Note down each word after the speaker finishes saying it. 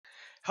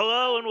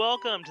Hello and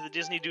welcome to the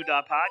Disney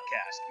Doodah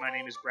podcast. My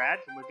name is Brad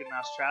from Wicked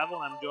Mouse Travel,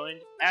 and I'm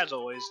joined, as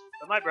always,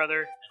 by my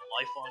brother and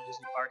lifelong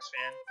Disney Parks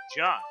fan,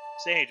 John.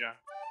 Say hey, John.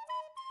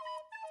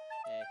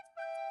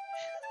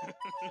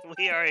 Hey.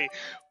 We are a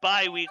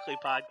bi-weekly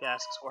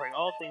podcast exploring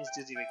all things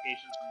Disney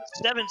vacations from the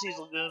Seven Seas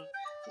Lagoon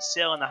to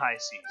Sail in the High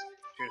Seas.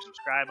 Be sure to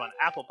subscribe on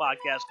Apple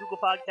Podcasts, Google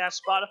Podcasts,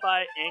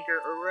 Spotify,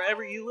 Anchor, or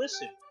wherever you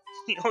listen.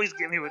 You always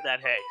get me with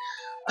that hey.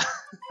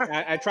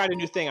 I tried a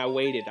new thing. I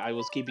waited. I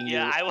was keeping you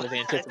with I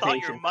anticipation. thought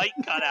your mic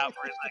cut out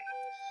for a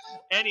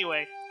second.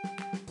 Anyway,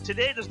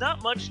 today there's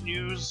not much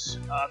news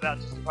about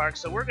Disney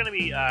Parks, so we're gonna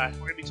be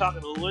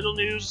talking a little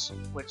news,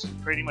 which is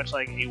pretty much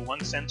like a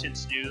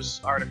one-sentence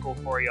news article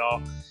for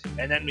y'all,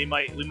 and then we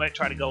might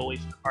try to go away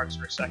from the parks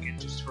for a second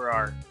just for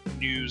our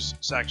news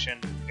section,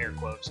 air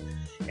quotes,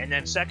 and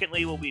then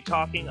secondly we'll be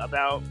talking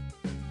about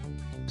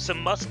some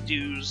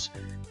must-dos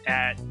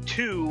at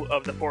 2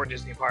 of the 4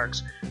 Disney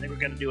parks. I think we're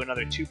going to do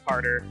another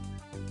 2-parter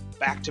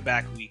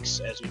back-to-back weeks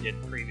as we did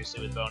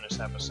previously with bonus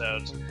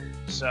episodes.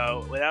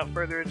 So without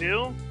further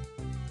ado,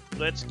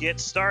 let's get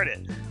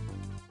started.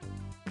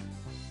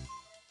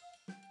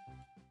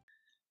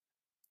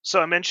 So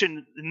I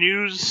mentioned the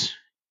news.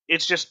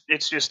 It's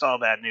just all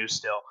bad news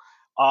still.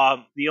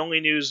 The only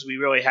news we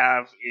really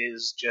have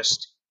is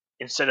just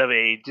instead of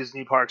a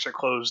Disney parks are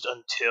closed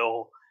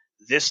until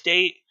this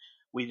date,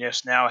 we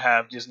just now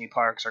have Disney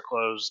parks are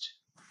closed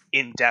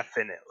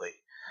indefinitely.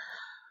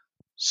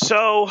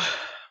 So,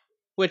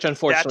 which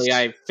unfortunately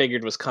I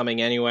figured was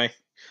coming anyway.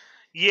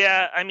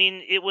 Yeah, I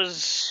mean it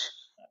was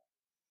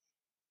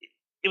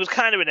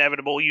kind of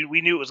inevitable.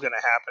 We knew it was going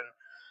to happen,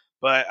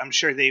 but I'm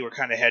sure they were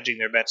kind of hedging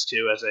their bets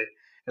too as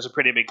a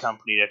pretty big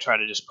company to try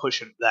to just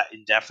push that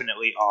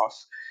indefinitely off.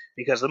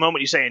 Because the moment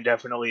you say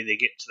indefinitely, they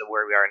get to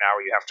where we are now,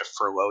 where you have to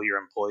furlough your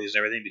employees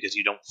and everything because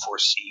you don't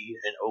foresee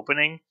an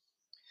opening.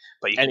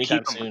 But you can anytime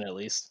keep them soon, at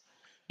least.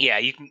 Yeah,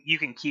 you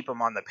can keep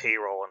them on the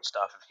payroll and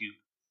stuff if you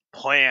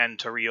plan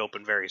to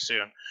reopen very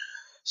soon.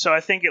 So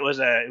I think it was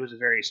a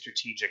very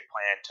strategic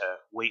plan to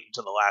wait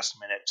until the last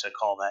minute to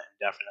call that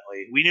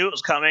indefinitely. We knew it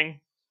was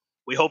coming.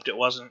 We hoped it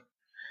wasn't,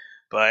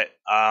 but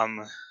I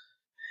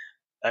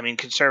mean,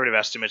 conservative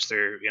estimates.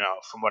 They're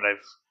from what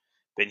I've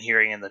been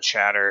hearing in the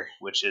chatter,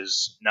 which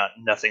is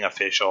nothing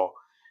official.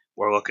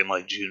 We're looking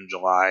like June,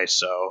 July.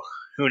 So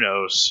who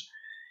knows?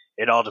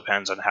 It all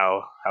depends on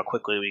how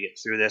quickly we get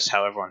through this,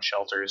 how everyone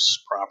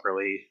shelters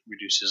properly,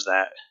 reduces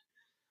that,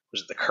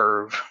 was it the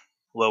curve,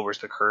 lowers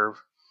the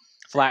curve.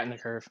 Flatten the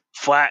curve.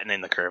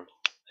 Flattening the curve.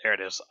 There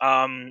it is.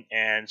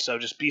 And so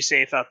just be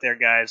safe out there,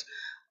 guys.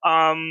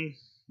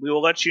 We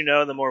will let you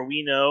know the more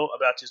we know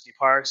about Disney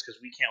parks,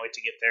 because we can't wait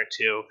to get there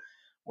too.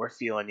 We're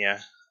feeling you.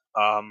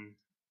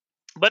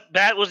 But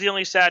that was the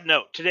only sad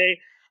note. Today,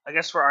 I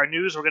guess for our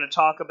news, we're going to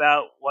talk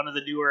about one of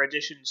the newer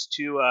additions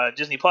to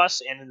Disney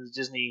Plus and in the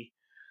Disney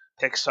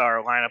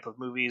Pixar lineup of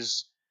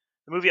movies,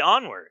 the movie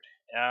Onward.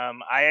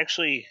 I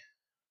actually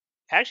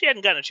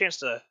hadn't gotten a chance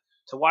to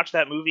watch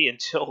that movie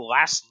until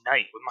last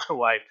night with my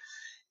wife,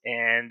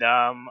 and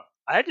I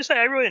had to say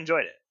I really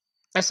enjoyed it.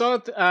 I saw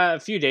it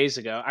a few days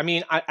ago. I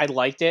mean, I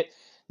liked it.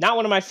 Not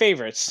one of my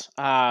favorites,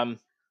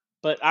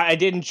 but I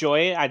did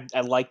enjoy it.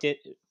 I liked it.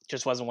 It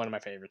just wasn't one of my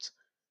favorites.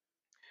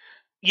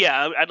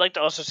 Yeah, I'd like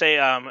to also say,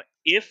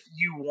 if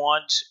you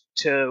want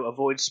to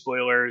avoid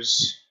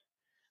spoilers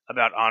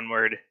about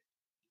Onward,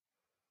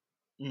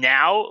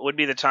 now would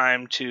be the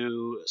time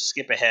to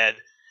skip ahead.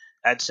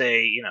 I'd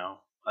say,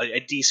 a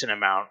decent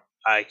amount.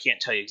 I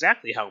can't tell you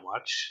exactly how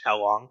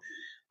long,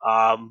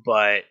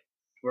 but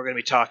we're going to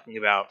be talking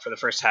about for the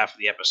first half of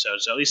the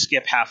episode. So at least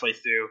skip halfway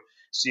through,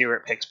 see where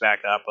it picks back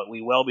up. But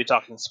we will be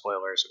talking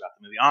spoilers about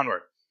the movie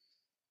Onward.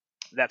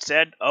 That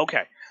said,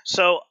 okay.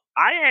 So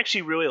I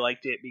actually really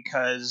liked it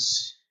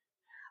because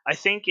I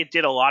think it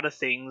did a lot of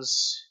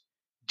things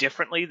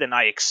differently than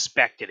I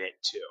expected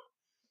it to.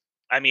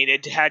 I mean,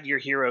 it had your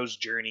hero's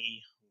journey.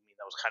 I mean,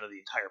 that was kind of the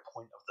entire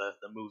point of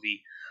the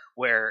movie,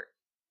 where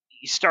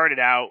he started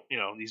out,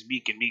 these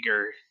meek and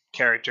meager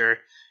character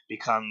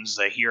becomes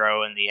a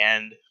hero in the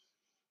end.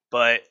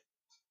 But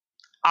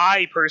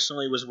I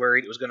personally was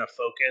worried it was going to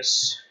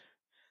focus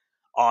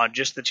on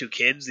just the 2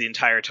 kids the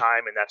entire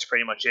time, and that's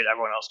pretty much it.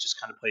 Everyone else just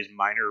kind of plays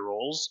minor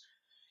roles.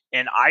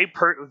 And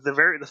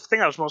the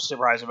thing I was most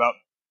surprised about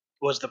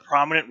was the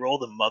prominent role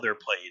the mother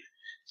played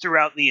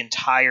throughout the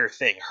entire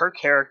thing. Her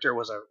character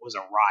was a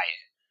riot.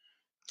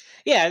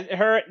 Yeah,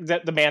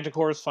 the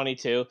Manticore is funny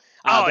too.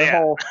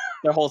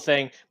 Their whole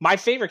thing. My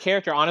favorite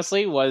character,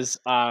 honestly, was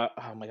oh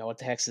my god, what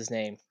the heck's his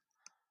name?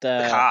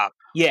 The cop.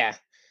 Yeah,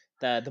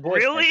 the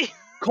boyfriend. Really?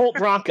 Colt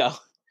Bronco.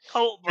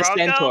 Colt Bronco. The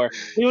Centaur.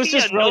 He was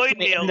just annoyed really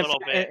me a little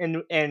bit.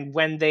 And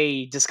when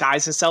they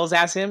disguised themselves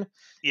as him,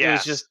 It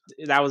was just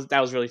that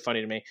was really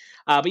funny to me.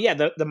 But yeah,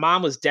 the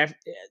mom was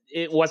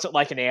it wasn't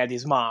like an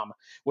Andy's mom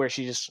where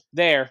she just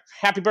there,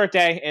 happy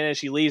birthday, and then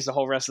she leaves the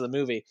whole rest of the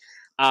movie.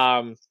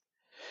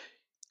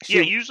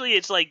 Usually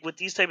it's like with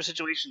these type of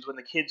situations when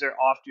the kids are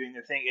off doing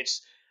their thing,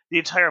 it's the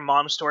entire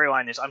mom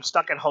storyline is I'm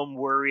stuck at home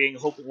worrying,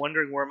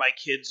 wondering where my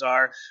kids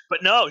are.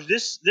 But no,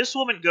 this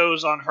woman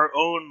goes on her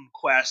own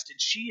quest,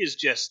 and she's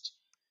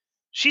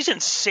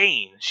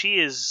insane. She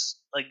is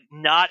like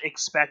not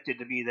expected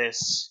to be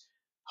this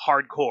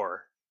hardcore.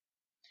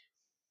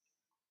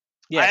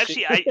 Yeah,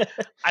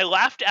 I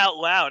laughed out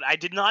loud. I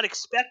did not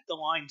expect the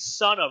line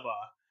 "son of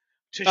a"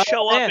 to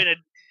show up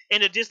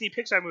in a Disney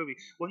Pixar movie.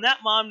 When that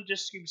mom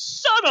just screamed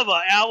 "son of a,"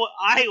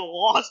 I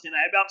lost it.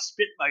 I about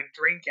spit my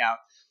drink out.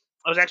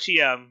 I was actually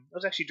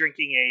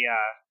drinking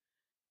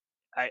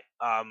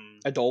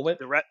a Dole Whip.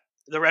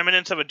 The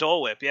remnants of a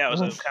Dole Whip. Yeah, it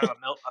was a kind of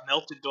a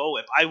melted Dole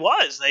Whip.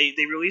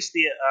 They released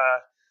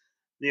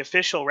the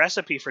official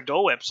recipe for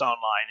Dole Whips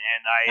online,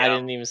 and I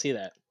didn't even see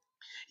that.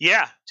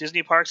 Yeah,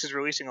 Disney Parks is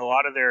releasing a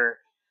lot of their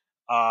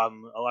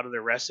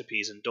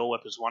recipes, and Dole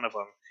Whip is one of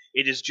them.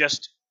 It is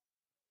just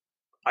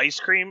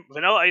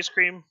vanilla ice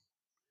cream,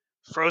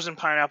 frozen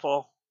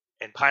pineapple,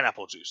 and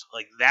pineapple juice.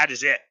 Like that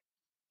is it.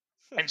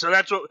 And so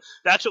that's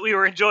what we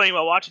were enjoying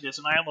while watching this.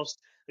 And I almost,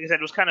 like I said,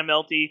 it was kind of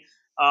melty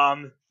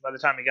by the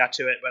time we got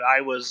to it. But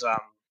I was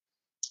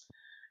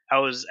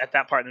at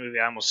that part in the movie.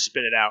 I almost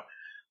spit it out.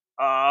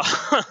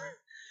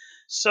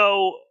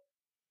 So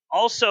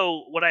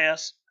also what I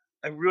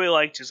really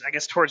liked is, I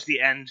guess, towards the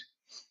end,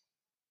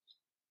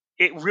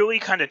 it really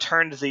kind of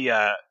turned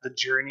the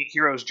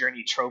hero's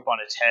journey trope on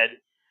its head.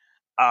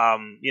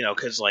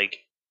 Because like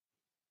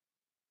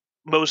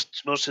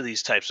most of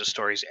these types of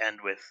stories end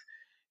with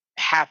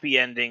happy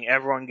ending.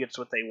 Everyone gets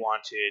what they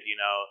wanted.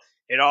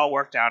 It all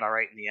worked out all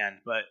right in the end.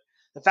 But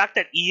the fact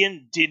that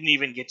Ian didn't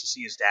even get to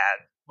see his dad,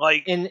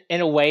 like in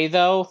a way,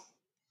 though,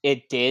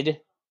 it did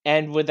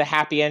end with a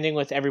happy ending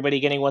with everybody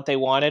getting what they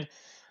wanted.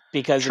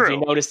 Because if you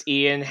noticed,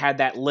 Ian had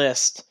that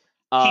list.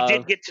 He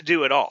did get to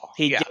do it all.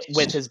 He did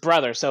with his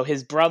brother. So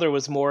his brother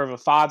was more of a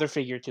father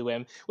figure to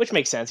him, which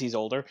makes sense. He's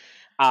older.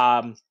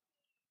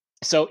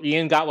 So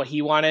Ian got what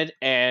he wanted,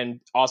 and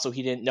also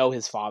he didn't know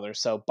his father.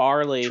 So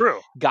Barley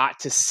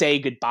got to say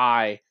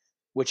goodbye,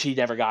 which he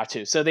never got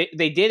to. So they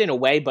did in a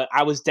way, but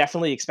I was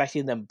definitely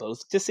expecting them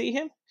both to see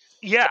him.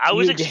 Yeah, I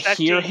was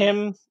expecting to hear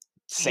him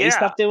say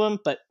stuff to him,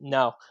 but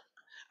no.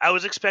 I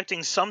was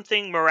expecting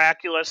something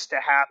miraculous to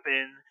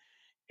happen,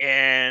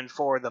 and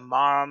for the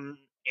mom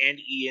and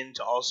Ian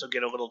to also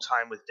get a little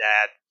time with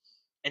dad,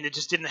 and it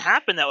just didn't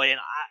happen that way.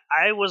 And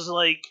I was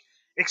like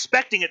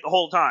expecting it the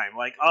whole time,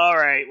 like, all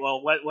right,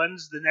 well,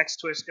 when's the next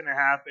twist going to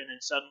happen?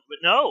 And suddenly, but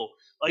no,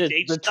 like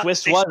the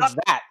twist was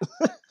that.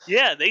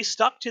 Yeah, they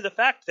stuck to the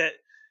fact that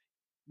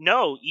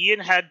no, Ian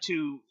had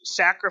to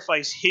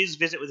sacrifice his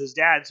visit with his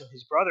dad so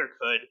his brother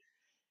could.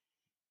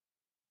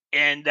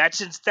 And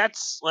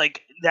that's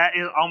like, that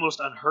is almost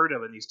unheard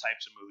of in these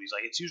types of movies.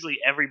 Like, it's usually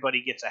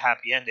everybody gets a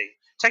happy ending.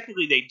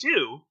 Technically, they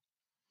do.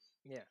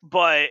 Yeah.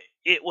 But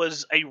it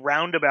was a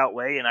roundabout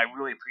way, and I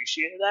really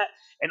appreciated that.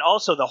 And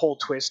also the whole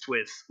twist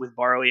with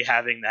Barley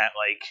having that,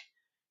 like,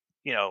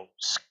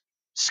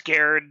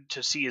 scared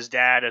to see his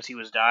dad as he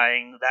was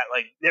dying.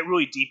 That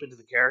really deepened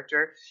the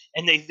character.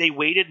 And they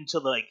waited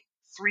until like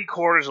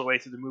 3/4 of the way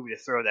through the movie to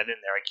throw that in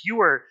there. Like, you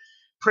were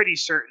pretty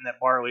certain that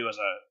Barley was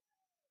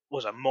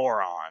a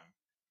moron.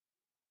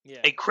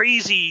 Yeah. A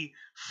crazy,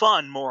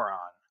 fun moron.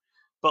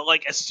 But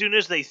like, as soon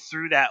as they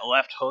threw that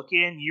left hook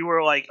in, you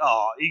were like,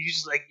 oh, you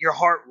just, like, your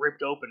heart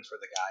ripped open for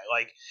the guy.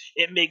 Like,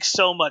 it makes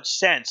so much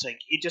sense. Like,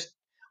 it just,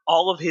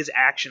 all of his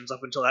actions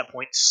up until that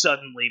point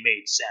suddenly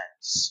made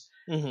sense.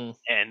 Mm-hmm.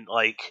 And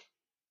like,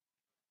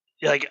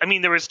 I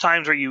mean, there was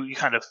times where you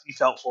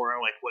felt for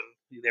him, like when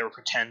they were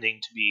pretending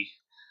to be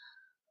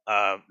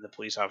the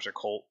police officer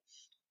Colt,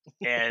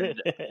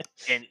 and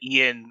and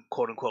Ian,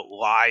 quote unquote,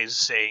 lies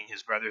saying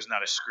his brother's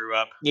not a screw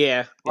up.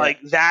 Yeah,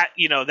 like that.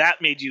 That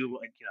made you,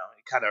 like,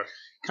 it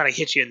kind of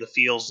hit you in the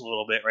feels a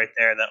little bit right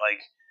there. That,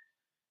 like,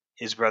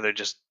 his brother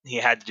he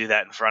had to do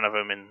that in front of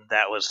him, and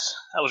that was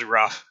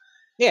rough.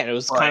 Yeah, it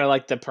was kind of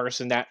like the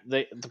person that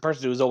the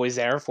person who was always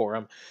there for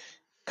him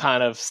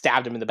kind of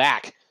stabbed him in the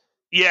back.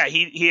 Yeah,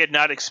 he had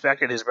not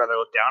expected his brother to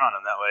look down on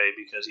him that way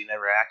because he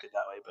never acted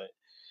that way. But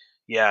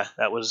yeah,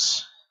 that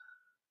was,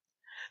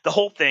 the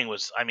whole thing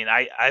was, I mean,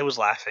 I was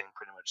laughing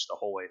pretty much the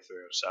whole way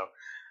through. So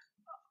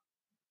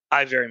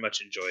I very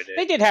much enjoyed it.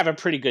 They did have a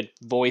pretty good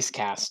voice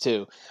cast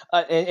too,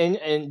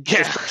 and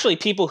especially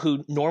people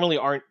who normally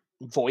aren't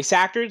voice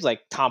actors,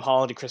 like Tom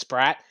Holland and Chris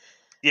Pratt.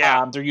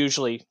 Yeah, they're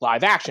usually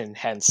live action.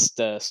 Hence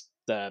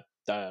the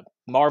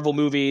Marvel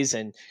movies,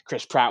 and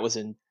Chris Pratt was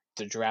in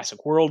the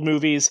Jurassic World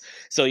movies.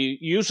 So you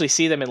usually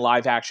see them in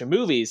live action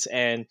movies.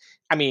 And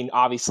I mean,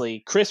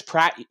 obviously, Chris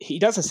Pratt, he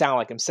doesn't sound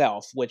like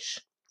himself, which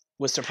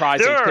was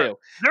surprising too.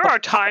 There are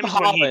times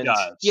when he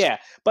does. Yeah,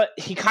 but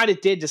he kind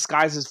of did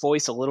disguise his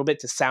voice a little bit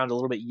to sound a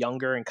little bit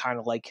younger and kind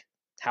of like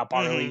how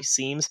Barley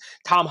seems.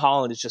 Tom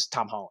Holland is just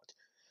Tom Holland.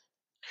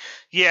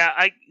 Yeah,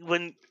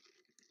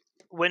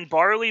 when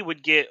Barley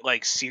would get,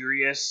 like,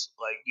 serious,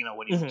 like,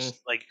 when he was,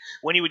 like,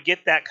 when he would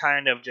get that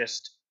kind of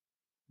just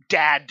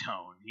dad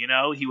tone,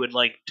 he would,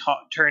 like,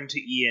 turn to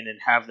Ian and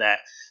have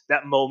that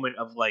moment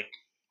of, like,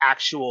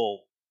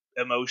 actual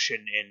emotion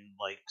and,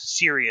 like,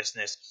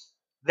 seriousness.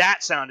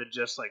 that sounded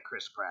just like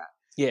Chris Pratt.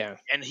 Yeah.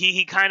 And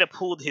he kind of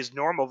pulled his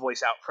normal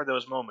voice out for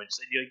those moments.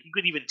 And you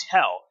could even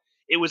tell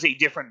it was a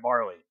different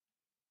Barley.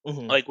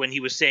 Mm-hmm. Like when he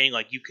was saying,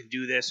 like, you can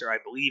do this, or I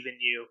believe in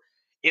you.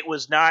 It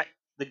was not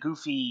the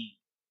goofy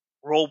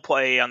role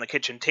play on the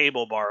kitchen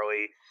table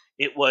Barley.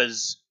 It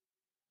was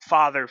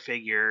father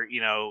figure,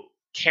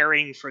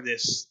 caring for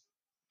this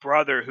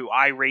brother who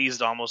I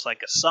raised almost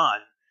like a son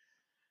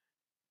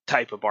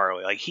type of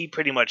Barley. Like he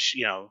pretty much,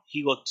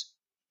 he looked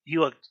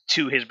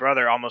to his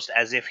brother almost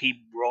as if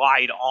he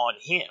relied on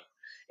him.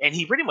 And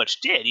he pretty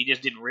much did. He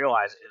just didn't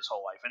realize it his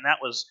whole life. And that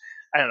was,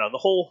 I don't know, the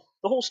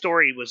whole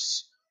story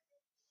was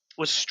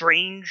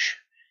strange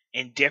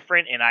and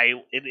different, and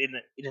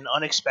in an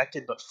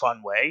unexpected but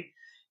fun way.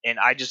 And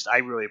I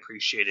really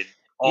appreciated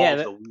all of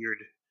the weird.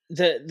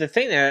 The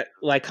thing that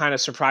like kind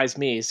of surprised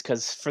me is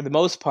because for the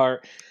most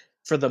part,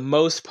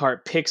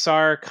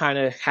 Pixar kind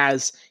of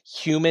has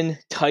human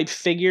type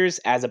figures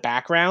as a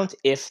background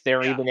if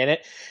they're even in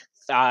it.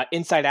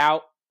 Inside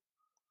Out,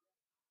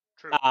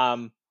 True.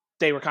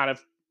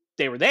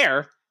 They were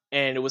there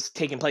and it was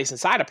taking place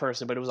inside a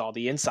person, but it was all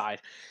the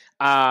inside.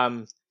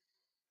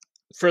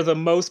 For the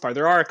most part,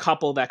 there are a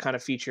couple that kind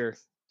of feature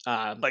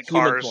like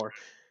cars. More.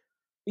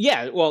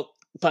 Yeah, well,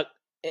 but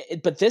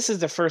this is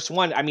the first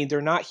one. I mean,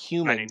 they're not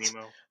humans,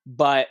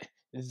 but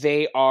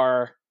they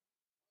are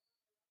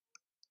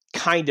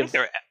kind of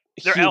they're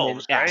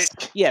elves, right?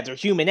 Yeah, they're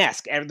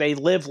human-esque, and they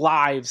live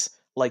lives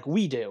like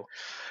we do.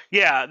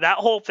 Yeah, that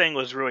whole thing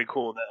was really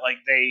cool. That like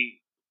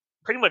they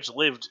pretty much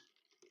lived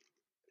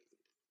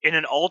in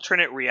an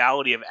alternate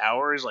reality of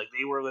ours. Like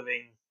they were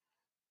living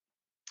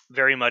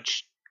very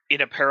much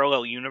in a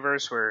parallel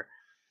universe where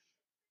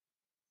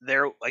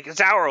they're like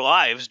it's our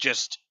lives,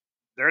 just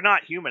they're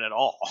not human at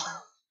all.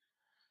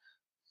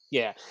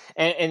 Yeah,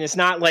 and it's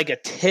not like a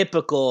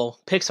typical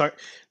Pixar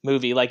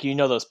movie, like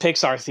those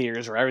Pixar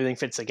theaters where everything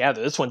fits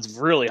together. This one's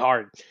really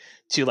hard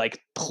to like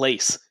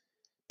place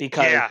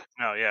because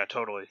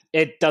totally.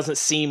 It doesn't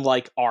seem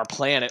like our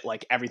planet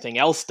like everything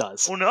else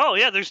does. Well, no,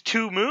 there's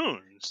 2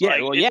 moons. Yeah,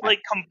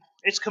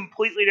 it's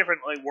completely different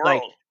like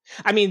world. Like,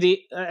 I mean,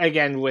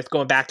 again with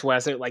going back to what I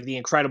said, like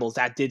The Incredibles,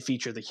 that did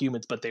feature the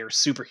humans, but they are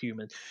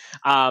superhuman.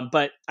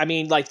 But I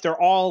mean, like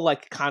they're all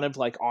like kind of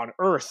like on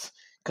Earth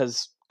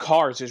because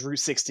Cars is Route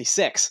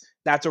 66.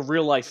 That's a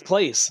real life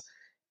place.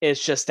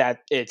 It's just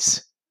that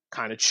it's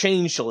kind of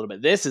changed a little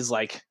bit. This is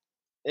like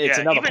it's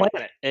another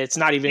planet. It's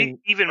not even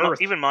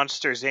Earth. Even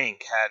Monsters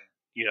Inc. had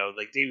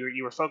like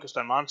you were focused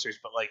on monsters,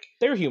 but like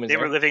they were humans. They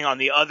were living on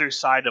the other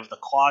side of the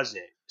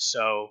closet,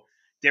 so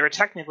they were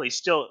technically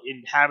still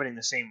inhabiting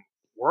the same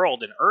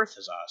world and Earth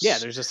as us. Yeah,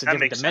 there's just a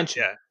different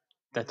dimension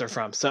that they're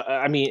from. So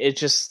I mean, it's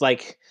just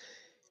like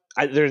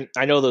I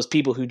know those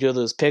people who do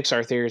those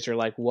Pixar theories are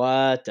like,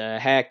 what the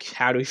heck?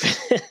 How do we fit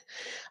it?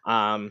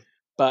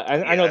 But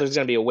I know there's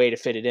going to be a way to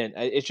fit it in.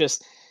 It's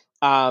just,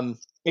 again,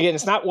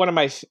 it's not one of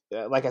my,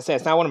 like I said,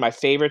 it's not one of my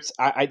favorites.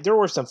 There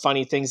were some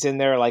funny things in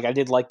there. Like I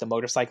did like the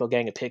Motorcycle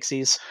Gang of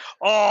Pixies.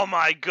 Oh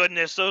my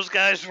goodness. Those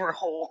guys were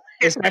hilarious.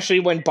 Especially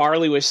when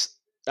Barley was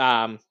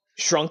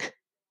shrunk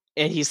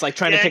and he's like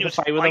trying to pick a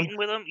fight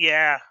with him.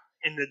 Yeah.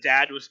 And the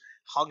dad was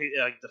hugging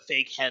like the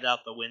fake head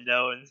out the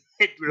window, and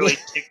it really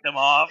ticked them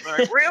off. They're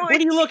like, really? What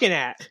are you looking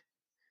at?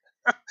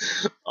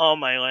 Oh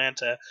my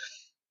Lanta!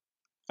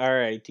 All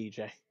right,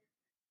 DJ.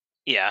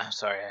 Yeah,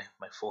 sorry,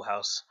 my Full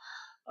House.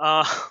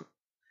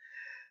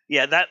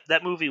 Yeah,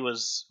 that movie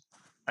was.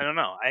 I don't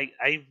know.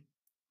 I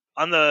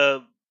on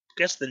the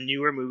guess the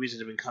newer movies that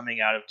have been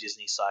coming out of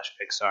Disney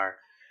 / Pixar.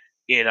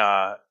 It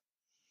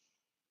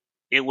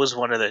was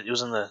one of the. It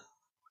was in the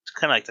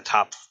kind of like the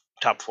top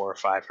 4 or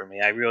 5 for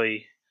me.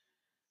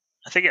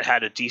 I think it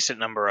had a decent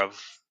number of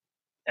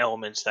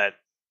elements that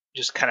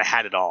just kind of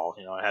had it all.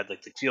 It had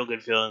like the feel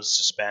good feelings,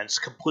 suspense,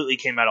 completely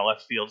came out of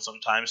left field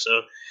sometimes.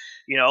 So,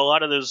 a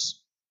lot of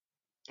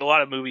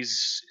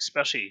movies,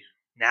 especially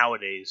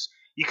nowadays,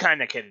 you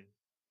kind of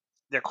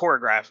they're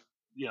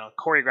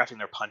choreographing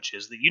their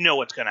punches, that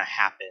what's going to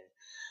happen.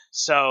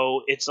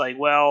 So it's like,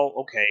 well,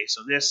 okay,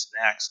 so this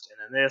next,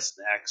 and then this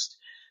next.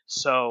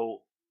 So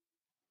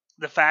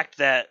the fact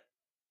that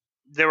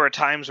there were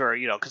times where,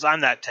 because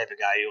I'm that type of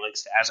guy who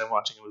likes to, as I'm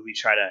watching a movie,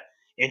 try to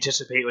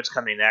anticipate what's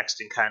coming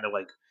next and kind of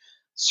like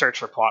search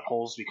for plot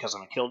holes because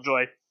I'm a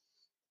killjoy.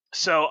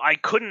 So I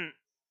couldn't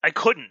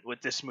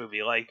with this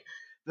movie. Like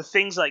the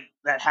things like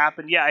that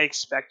happened. Yeah, I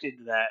expected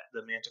that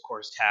the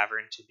Manticore's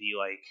Tavern to be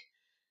like,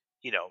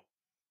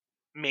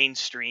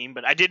 mainstream,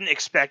 but I didn't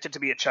expect it to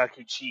be a Chuck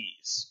E.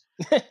 Cheese.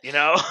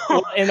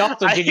 Well, and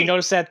also, did you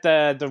notice that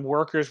the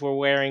workers were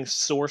wearing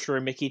Sorcerer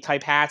Mickey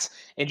type hats?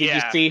 And did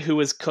you see who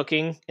was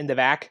cooking in the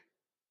back?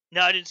 No,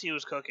 I didn't see who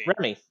was cooking.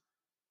 Remy.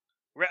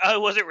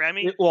 Was it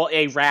Remy? Well,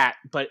 a rat,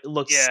 but it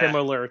looks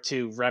similar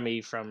to Remy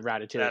from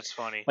Ratatouille. That's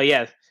funny. But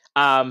yeah,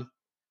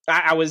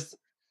 I was.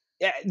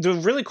 The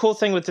really cool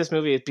thing with this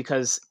movie is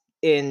because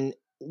in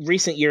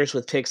recent years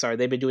with Pixar,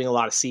 they've been doing a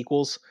lot of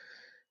sequels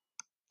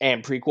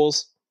and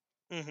prequels.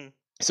 Mm-hmm.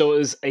 So it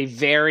was a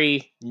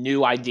very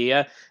new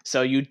idea.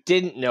 So you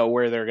didn't know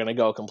where they're going to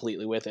go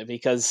completely with it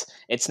because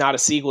it's not a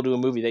sequel to a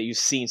movie that you've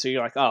seen. So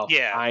you're like, oh,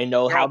 Yeah, I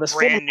know they're how all this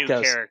brand format new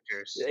goes.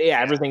 characters. Yeah,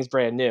 everything's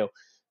brand new.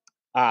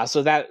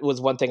 So that was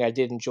one thing I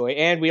did enjoy.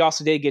 And we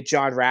also did get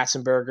John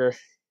Ratzenberger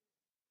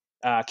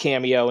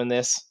cameo in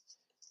this.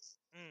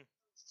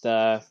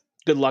 The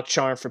good luck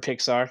charm for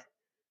Pixar.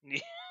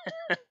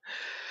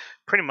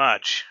 Pretty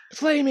much.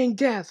 Flaming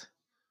death.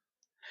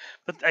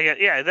 But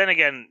then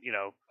again,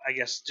 I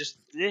guess just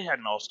they had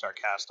an all-star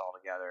cast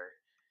altogether.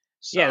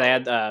 So. Yeah,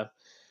 they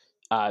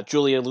had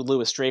Julia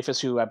Louis-Dreyfus,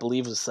 who I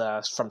believe was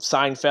from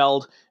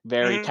Seinfeld,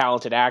 very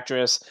talented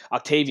actress.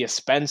 Octavia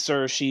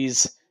Spencer,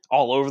 she's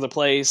all over the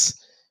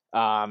place.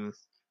 And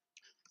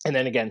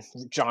then again,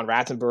 John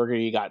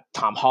Ratzenberger, you got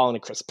Tom Holland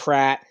and Chris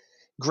Pratt.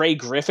 Grey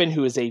Griffin,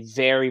 who is a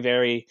very,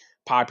 very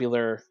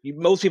popular,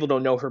 most people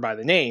don't know her by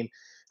the name,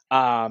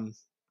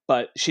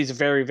 but she's a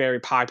very, very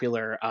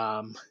popular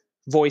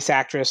voice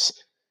actress.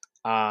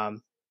 Not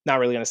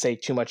really going to say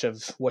too much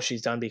of what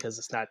she's done because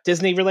it's not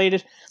Disney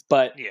related,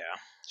 but yeah,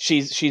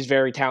 she's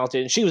very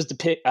talented, and she was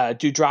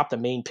Dewdrop, the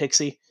main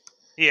pixie.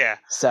 Yeah.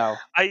 So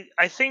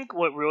I think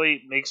what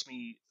really makes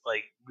me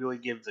really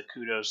give the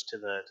kudos to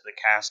the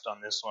cast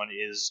on this one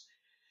is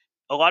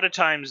a lot of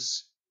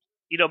times,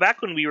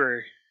 back when we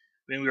were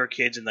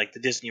kids in like the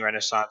Disney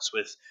Renaissance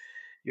with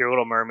Your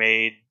Little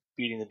Mermaid,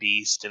 Beauty and the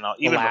Beast, and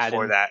even Aladdin.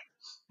 before that,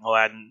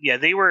 Aladdin. Yeah,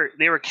 they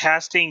were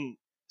casting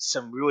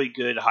some really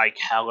good high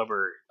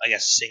caliber, I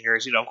guess,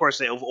 singers. Of course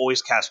they've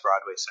always cast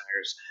Broadway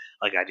singers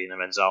like Idina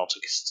Menzel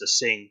to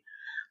sing.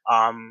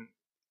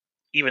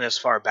 Even as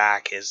far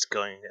back as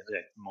going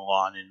like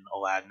Mulan and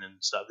Aladdin and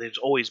stuff, they've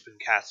always been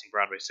casting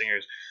Broadway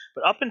singers.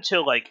 But up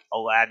until like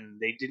Aladdin,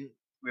 they didn't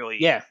really.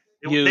 Yeah,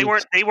 they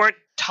weren't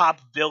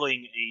top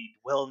billing a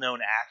well-known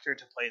actor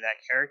to play that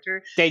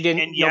character. They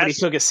didn't. And nobody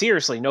took it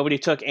seriously. Nobody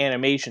took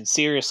animation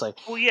seriously.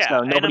 Well, yeah,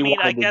 so nobody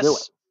wanted to do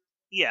it.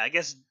 Yeah, I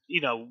guess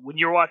when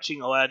you're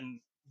watching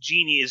Aladdin,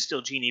 Genie is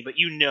still Genie, but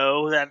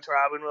that's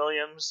Robin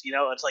Williams.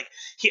 It's like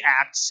he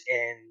acts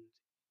and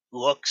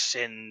looks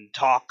and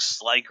talks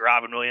like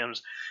Robin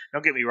Williams.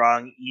 Don't get me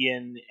wrong,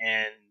 Ian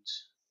and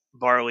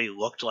Barley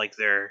looked like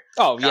their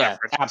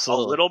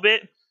absolutely a little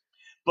bit.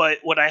 But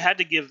what I had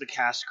to give the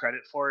cast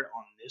credit for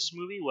on this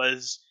movie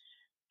was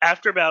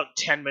after about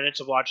 10 minutes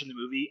of watching the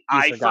movie,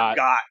 I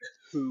forgot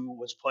who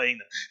was playing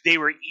them. They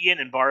were Ian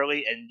and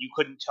Barley, and you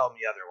couldn't tell me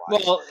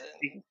otherwise. Well,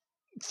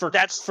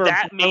 that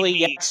Barley,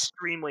 made me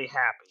extremely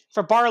happy.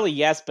 For Barley,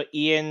 yes, but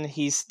Ian,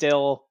 he's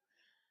still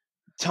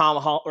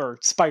Tom Holland or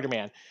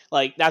Spider-Man.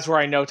 Like that's where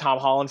I know Tom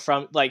Holland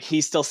from. Like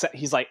he's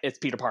like it's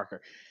Peter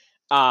Parker.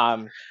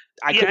 I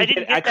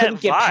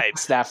couldn't get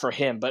past that for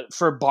him, but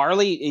for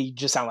Barley, he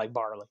just sounded like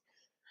Barley.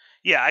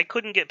 Yeah, I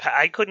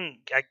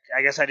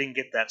guess I didn't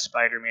get that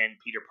Spider-Man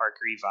Peter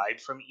Parker-y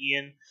vibe from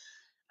Ian.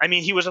 I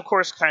mean, he was of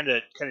course kind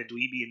of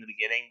dweeby in the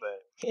beginning,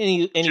 but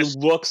he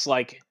looks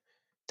like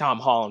Tom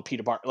Holland,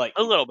 Peter Parker, like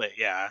a little bit.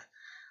 Yeah,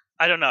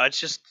 I don't know. It's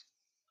just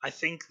I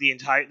think the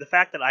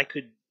fact that I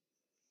could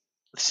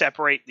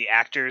separate the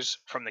actors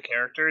from the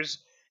characters,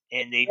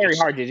 and they very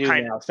hard to do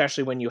now,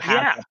 especially when you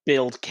have a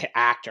build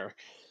actor.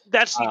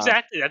 That's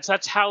exactly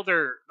that's how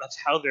they're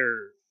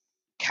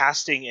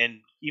casting and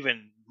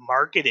even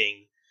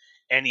marketing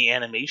any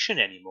animation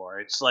anymore.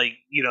 It's like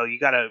you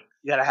gotta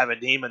have a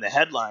name in the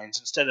headlines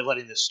instead of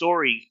letting the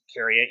story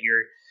carry it.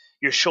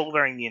 You're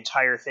shouldering the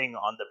entire thing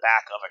on the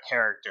back of a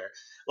character,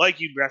 like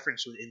you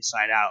referenced with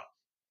Inside Out.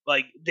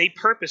 Like they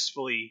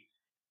purposefully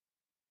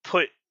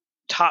put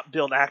top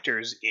billed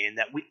actors in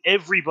that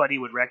everybody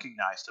would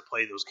recognize to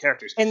play those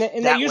characters, and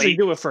they usually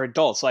do it for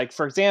adults. Like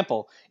for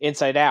example,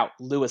 Inside Out,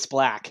 Lewis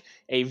Black,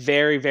 a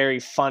very very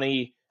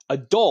funny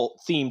adult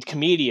themed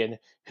comedian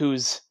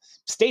whose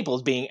staple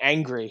is being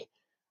angry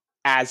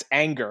as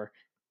anger,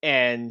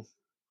 and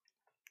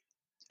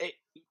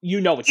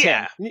it's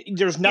him.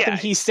 There's nothing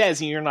he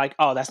says, and you're like,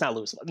 oh, that's not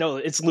Lewis. No,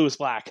 it's Lewis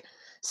Black.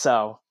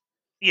 So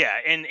yeah,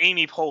 and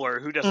Amy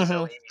Poehler, who doesn't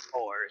know Amy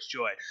Poehler, is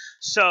Joy.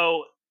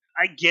 So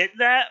I get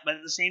that, but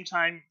at the same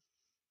time,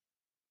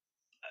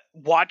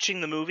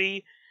 watching the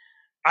movie,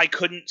 I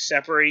couldn't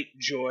separate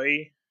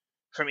Joy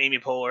from Amy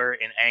Poehler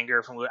and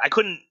anger from. I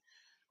couldn't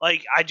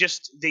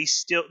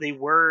they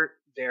were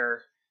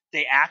there.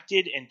 They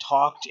acted and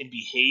talked and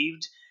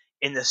behaved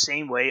in the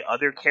same way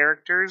other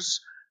characters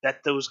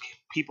that those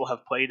people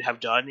have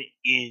done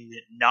in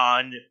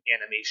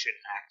non-animation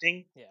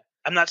acting. Yeah.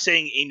 I'm not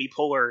saying Amy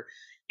Poehler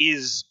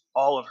is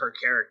all of her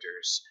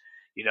characters.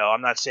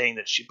 I'm not saying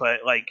that but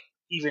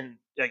even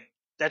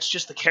that's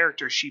just the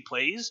character she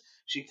plays.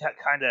 She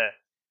kind of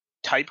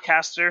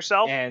typecast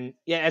herself. And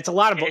yeah, it's a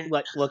lot of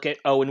look at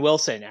Owen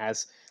Wilson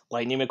as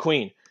Lightning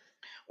McQueen.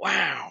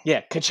 Wow.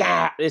 Yeah,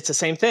 ka-cha! It's the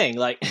same thing.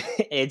 Like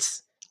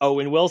it's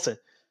Owen Wilson.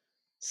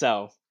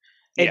 So,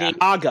 and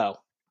Iago,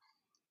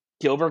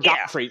 Gilbert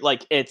Gottfried.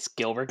 Like it's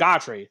Gilbert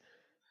Gottfried.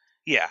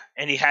 Yeah,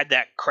 and he had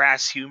that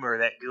crass humor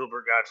that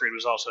Gilbert Gottfried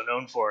was also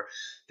known for,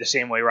 the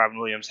same way Robin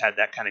Williams had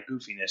that kind of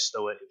goofiness,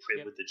 though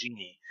with the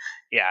Genie.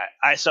 Yeah,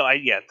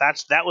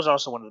 that was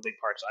also one of the big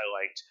parts I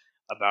liked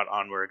about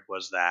Onward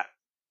was that.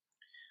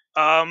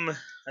 Now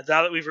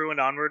that we've ruined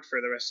Onward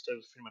for the rest of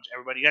pretty much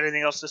everybody, you got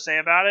anything else to say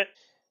about it?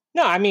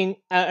 No, I mean,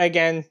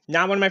 again,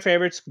 not one of my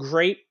favorites.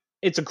 Great.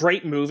 It's a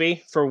great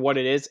movie for what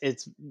it is.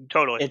 It's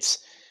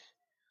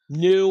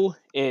new.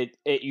 It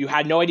you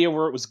had no idea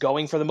where it was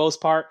going for the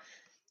most part.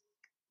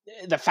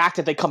 The fact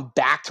that they come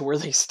back to where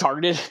they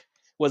started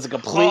was a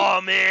complete.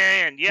 Oh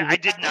man, yeah, I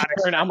did not.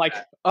 And I'm like,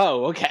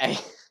 oh, okay.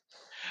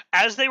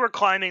 As they were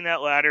climbing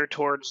that ladder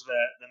towards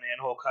the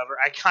manhole cover,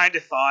 I kind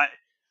of thought,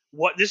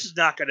 "What? This is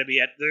not going to be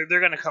it. They're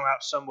going to come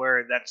out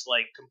somewhere that's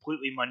like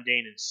completely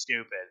mundane and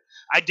stupid."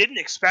 I didn't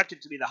expect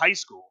it to be the high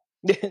school,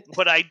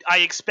 but I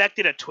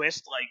expected a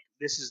twist. Like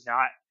this is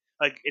not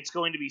like it's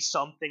going to be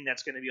something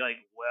that's going to be like,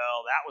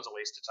 well, that was a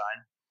waste of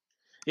time.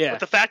 Yeah. But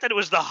the fact that it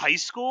was the high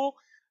school,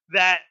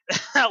 that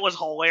was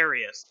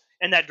hilarious.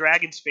 And that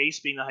dragon's face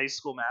being the high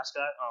school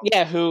mascot. Oh.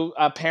 Yeah, who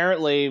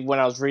apparently, when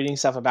I was reading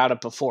stuff about it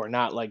before,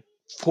 not like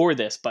for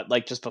this, but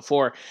like just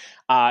before,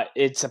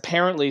 it's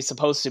apparently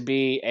supposed to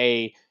be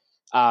a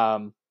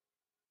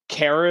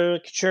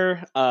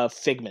caricature of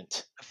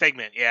Figment.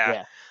 Figment,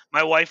 yeah.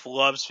 My wife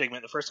loves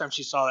Figment. The first time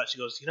she saw that, she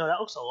goes, that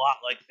looks a lot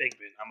like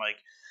Figment. I'm like,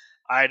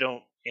 I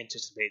don't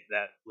anticipate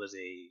that was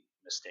a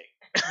mistake.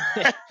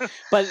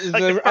 But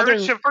like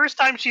the first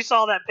time she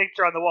saw that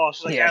picture on the wall,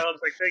 she's like, yeah, it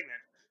looks like Figment.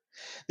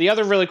 The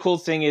other really cool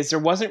thing is there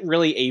wasn't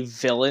really a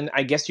villain.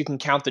 I guess you can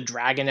count the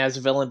dragon as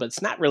a villain, but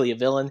it's not really a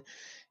villain.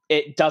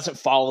 It doesn't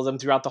follow them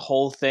throughout the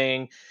whole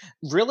thing.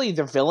 Really,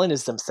 the villain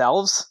is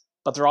themselves,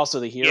 but they're also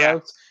the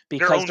heroes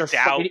because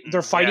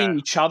they're fighting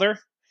each other.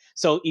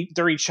 So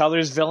they're each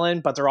other's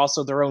villain, but they're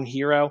also their own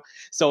hero.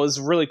 So it was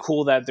really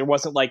cool that there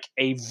wasn't like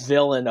a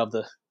villain of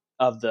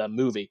the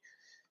movie.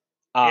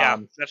 Yeah,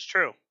 that's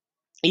true.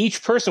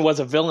 Each person was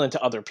a villain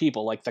to other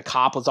people. Like the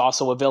cop was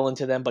also a villain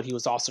to them, but he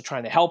was also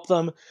trying to help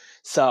them.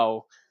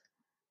 So,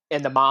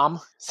 and the mom,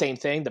 same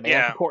thing. The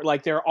man,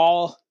 like they're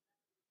all.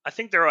 I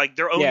think they're like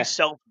their own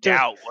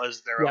self-doubt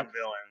was their own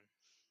villain.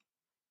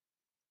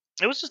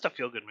 It was just a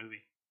feel-good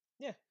movie.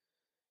 Yeah.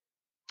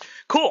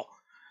 Cool.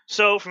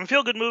 So from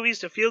feel-good movies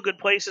to feel-good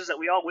places that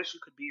we all wish we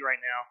could be right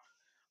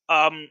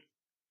now,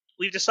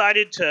 we've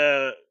decided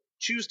to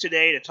choose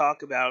today to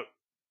talk about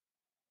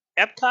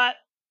Epcot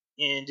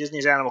and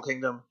Disney's Animal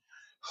Kingdom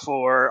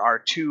for our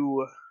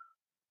two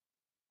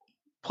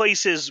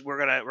places we're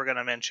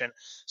gonna mention.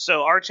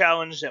 So our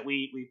challenge that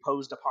we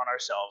posed upon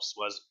ourselves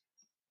was,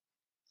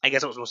 I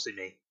guess it was mostly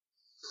me,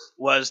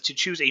 was to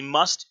choose a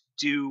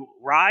must-do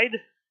ride,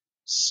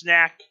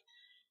 snack,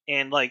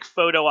 and like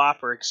photo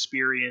op or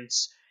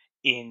experience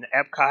in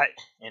Epcot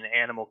and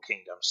Animal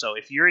Kingdom. So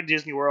if you're in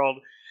Disney World,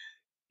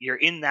 you're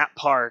in that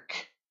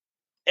park,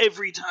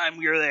 every time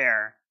we're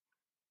there,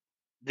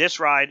 this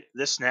ride,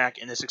 this snack,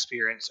 and this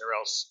experience, or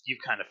else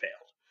you've kind of failed.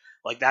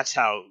 Like that's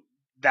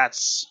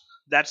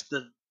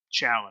the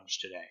challenge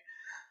today.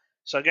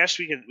 So I guess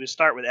we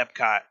start with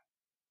Epcot.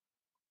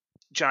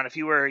 John, if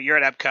you're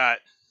at Epcot,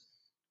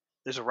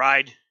 there's a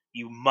ride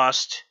you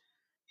must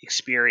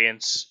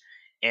experience,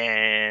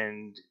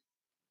 and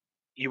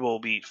you will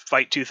be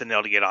fight tooth and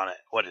nail to get on it.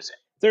 What is it?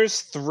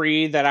 There's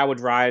 3 that I would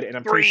ride, and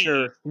I'm pretty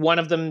sure one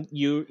of them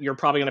you're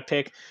probably going to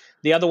pick.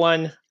 The other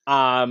one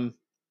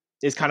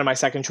is kind of my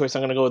second choice.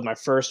 I'm going to go with my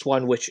first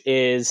one, which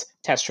is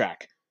Test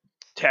Track.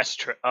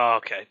 Oh,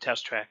 okay,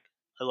 Test Track.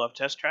 I love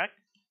Test Track.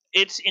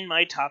 It's in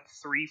my top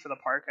 3 for the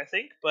park, I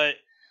think. But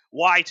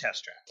why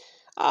Test Track?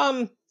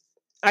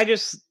 I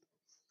just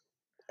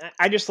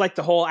like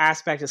the whole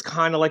aspect. It's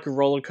kind of like a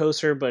roller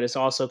coaster, but it's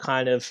also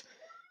kind of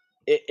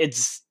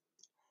it's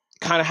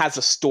kind of has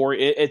a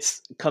story.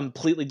 It's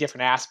completely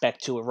different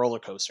aspect to a roller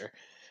coaster.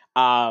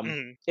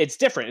 It's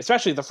different,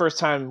 especially the first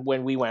time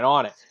when we went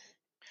on it.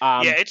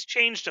 It's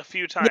changed a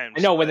few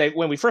times. No,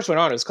 when we first went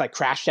on, it was like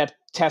crash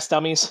test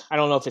dummies. I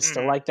don't know if it's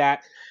still like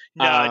that.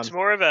 No, it's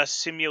more of a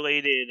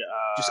simulated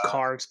just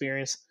car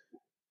experience.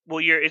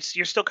 Well, you're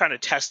still kind of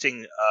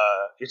testing.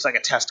 It's like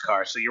a test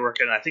car, so you're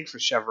working, I think, for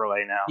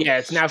Chevrolet now. Yeah,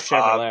 it's now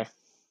Chevrolet.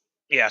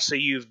 So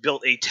you've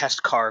built a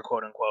test car,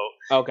 quote unquote.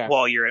 Okay.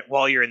 While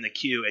you're in the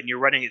queue, and you're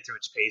running it through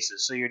its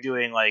paces. So you're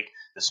doing like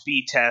the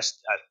speed test,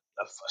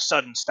 a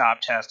sudden stop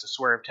test, a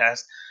swerve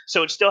test.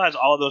 So it still has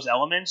all of those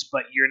elements,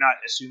 but you're not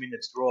assuming that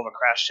the role of a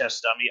crash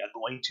test dummy are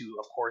going to,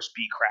 of course,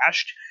 be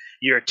crashed.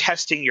 You're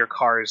testing your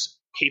car's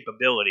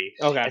capability.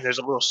 Okay. And there's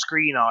a little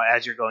screen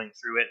as you're going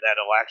through it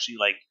that'll actually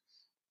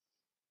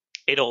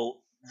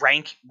it'll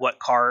rank what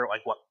car,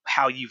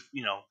 how you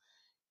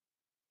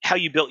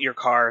built your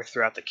car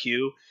throughout the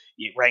queue.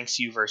 It ranks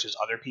you versus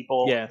other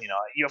people. Yeah.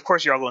 Of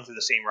course you're all going through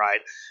the same ride,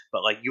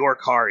 but like your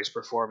car is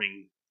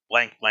performing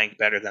blank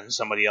better than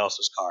somebody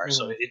else's car. Mm-hmm.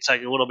 So it's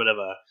like a little bit of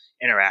a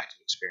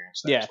interactive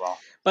experience there as well.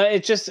 But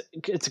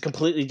it's a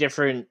completely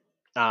different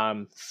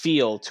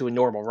feel to a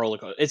normal roller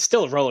coaster. It's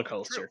still a roller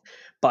coaster,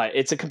 but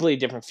it's a completely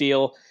different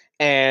feel.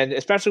 And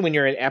especially when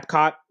you're in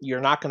Epcot,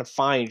 you're not going to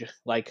find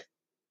like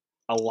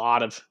a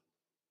lot of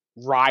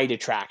ride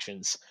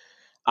attractions.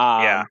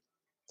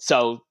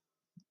 So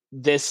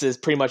this is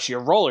pretty much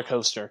your roller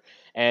coaster,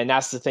 and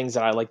that's the things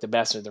that I like the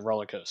best are the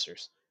roller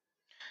coasters.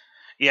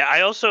 Yeah,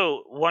 I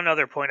also one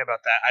other point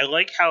about that. I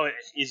like how it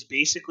is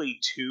basically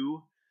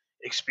two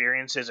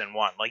experiences in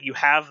one. Like you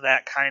have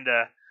that kind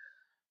of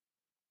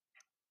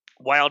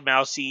wild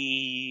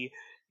mousy,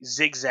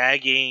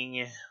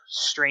 zigzagging,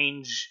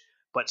 strange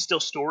but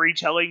still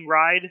storytelling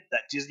ride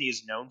that Disney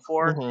is known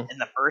for in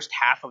the first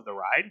half of the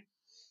ride.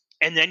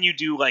 And then you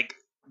do like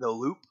the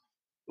loop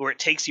where it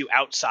takes you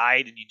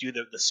outside and you do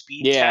the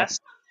speed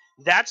test.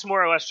 That's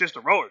more or less just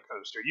a roller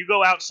coaster. You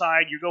go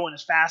outside, you're going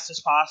as fast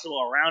as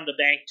possible around a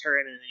bank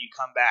turn, and then you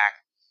come back.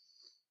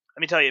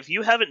 Let me tell you, if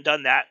you haven't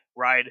done that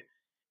ride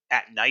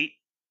at night,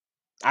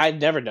 I've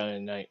never done it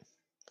at night.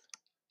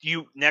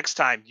 Next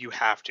time you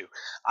have to.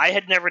 I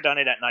had never done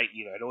it at night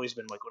either. It'd always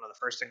been like one of the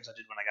first things I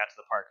did when I got to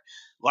the park.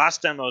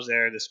 Last time I was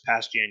there this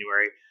past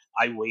January,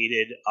 I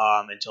waited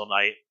until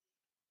night,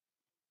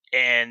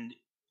 and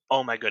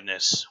oh my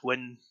goodness,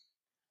 when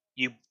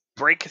you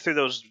break through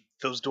those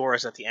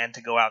doors at the end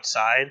to go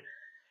outside,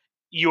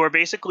 you are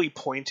basically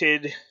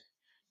pointed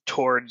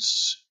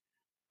towards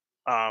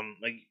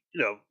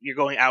you're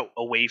going out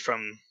away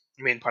from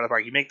the main part of the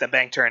park. You make that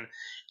bank turn,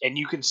 and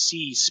you can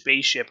see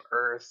Spaceship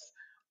Earth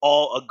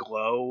all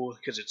aglow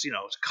because it's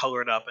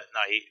colored up at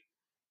night,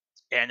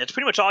 and it's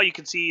pretty much all you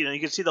can see. You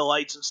can see the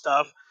lights and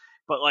stuff,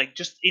 but like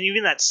and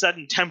even that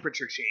sudden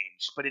temperature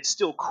change, but it's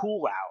still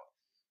cool out.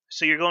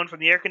 So you're going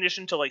from the air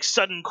conditioned to like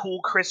sudden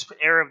cool, crisp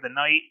air of the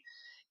night.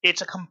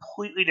 It's a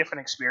completely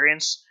different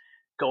experience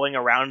going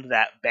around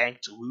that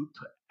banked loop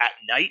at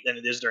night than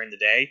it is during the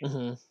day.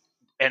 Mm-hmm.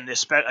 And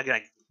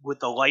again, with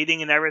the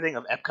lighting and everything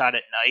of Epcot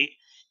at night,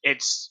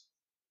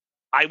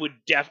 I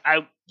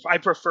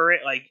prefer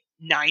it like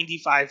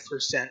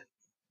 95%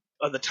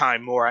 of the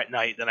time more at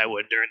night than I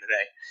would during the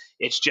day.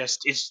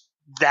 It's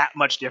that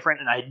much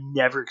different, and I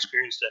never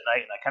experienced it at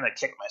night, and I kind of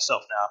kick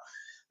myself now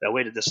that I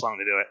waited this long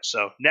to do it.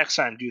 So next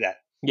time, do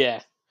that.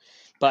 Yeah,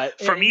 but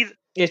for me,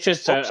 it's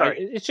just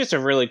a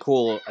really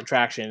cool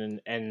attraction,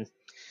 and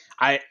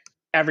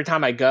every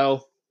time I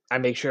go, I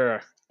make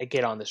sure I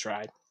get on this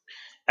ride.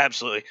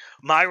 Absolutely,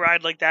 my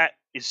ride like that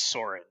is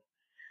Soarin'.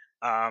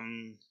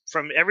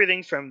 From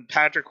everything from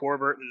Patrick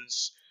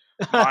Warburton's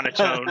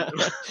monotone.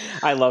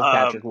 I love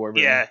Patrick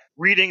Warburton. Yeah,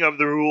 reading of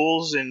the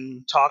rules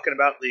and talking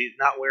about the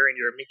not wearing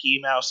your Mickey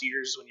Mouse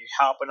ears when you're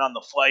hopping on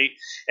the flight,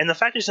 and the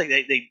fact is like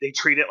they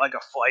treat it like a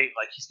flight,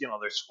 like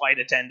there's flight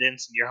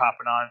attendants and you're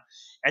hopping on,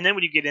 and then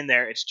when you get in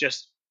there, it's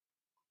just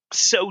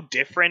so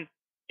different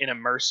and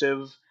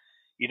immersive.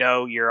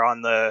 You're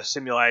on the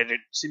simulated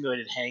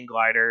hang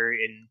glider,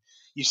 and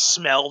you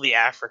smell the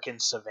African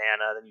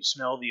savanna, then you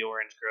smell the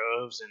orange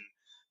groves, and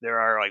there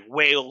are like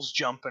whales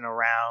jumping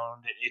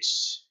around.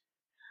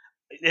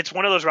 It's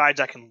one of those rides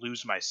I can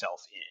lose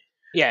myself in.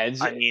 Yeah,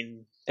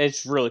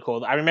 it's really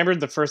cool. I remember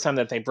the first time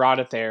that they brought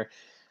it there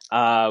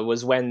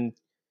was when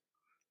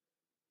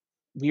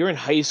we were in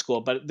high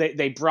school, but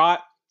they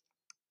brought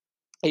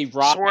a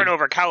ride Soarin'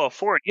 over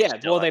California.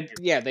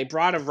 Yeah, they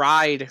brought a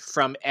ride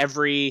from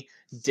every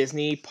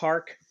Disney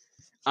park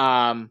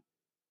over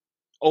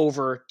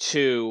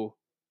to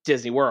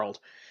Disney World.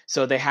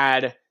 So they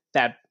had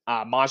that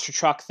monster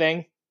truck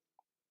thing.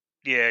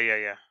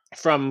 Yeah.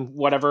 From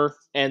whatever,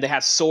 and they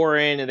had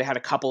Soarin', and they had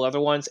a couple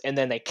other ones, and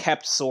then they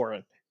kept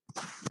Soarin'.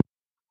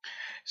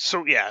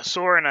 So yeah,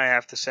 Soarin', I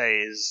have to say,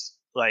 is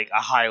like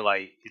a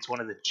highlight. It's one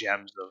of the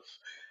gems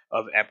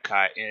of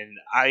Epcot, and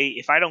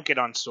if I don't get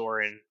on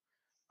Soarin',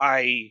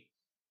 I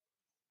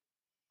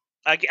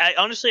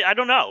honestly I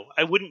don't know.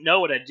 I wouldn't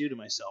know what I'd do to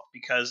myself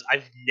because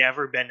I've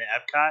never been to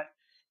Epcot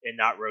and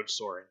not rode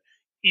Soarin'.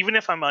 Even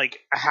if I'm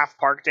like a half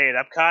park day at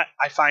Epcot,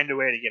 I find a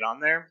way to get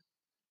on there,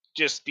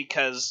 just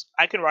because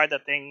I can ride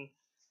that thing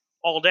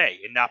all day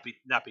and not be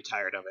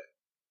tired of it.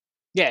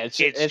 Yeah, it's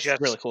just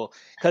really cool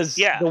because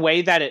the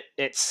way that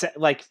it's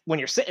like when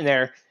you're sitting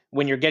there,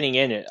 when you're getting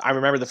in it. I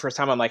remember the first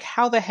time I'm like,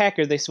 how the heck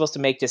are they supposed to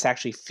make this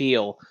actually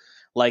feel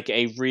like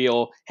a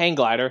real hang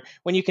glider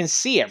when you can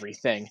see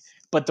everything?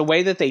 But the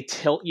way that they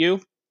tilt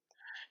you,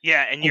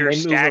 and you're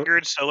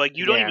staggered, so like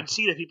you don't even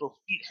see the people's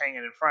feet hanging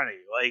in front of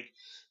you. Like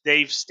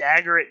they've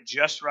staggered it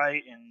just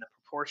right, and the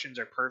proportions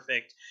are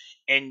perfect.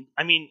 And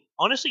I mean,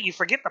 honestly, you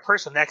forget the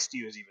person next to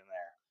you is even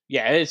there.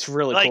 Yeah, it's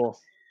really cool.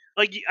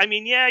 Like, I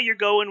mean, yeah, you're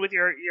going with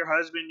your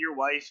husband, your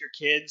wife, your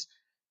kids.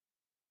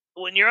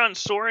 When you're on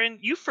Soarin',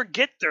 you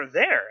forget they're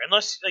there,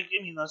 unless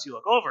you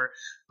look over.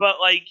 But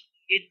like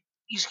you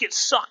just get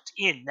sucked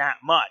in that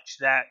much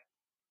that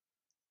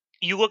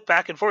you look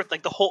back and forth.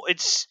 Like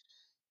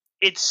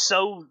it's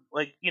so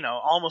like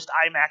almost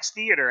IMAX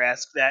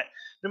theater-esque that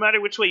no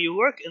matter which way you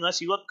look,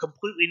 unless you look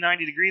completely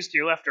 90 degrees to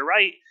your left or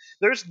right,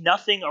 there's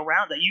nothing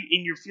around that you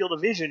in your field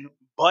of vision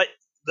but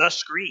the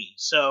screen.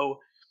 So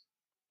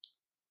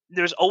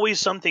there's always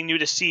something new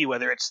to see,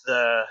 whether it's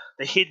the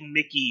hidden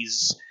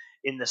Mickeys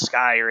in the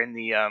sky or in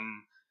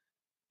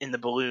the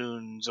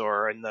balloons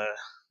or in the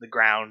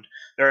ground.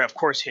 There are of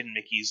course hidden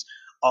Mickeys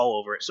all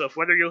over it. So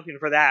whether you're looking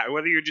for that or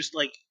whether you're just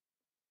like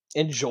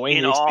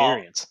enjoying the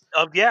experience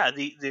of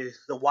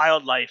the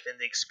wildlife and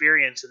the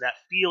experience and that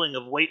feeling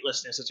of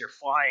weightlessness as you're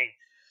flying,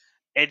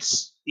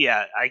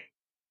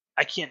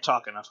 I can't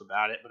talk enough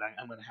about it, but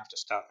I'm going to have to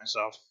stop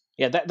myself.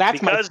 Yeah,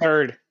 that's my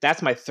third.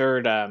 That's my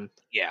third.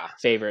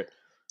 Favorite.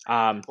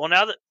 Well,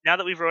 now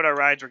that we've rode our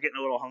rides, we're getting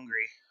a little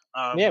hungry.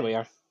 Yeah, we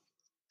are.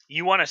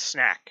 You want a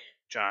snack,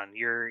 John?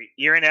 You're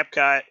in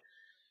Epcot.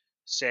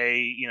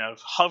 Say,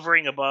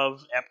 hovering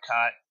above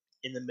Epcot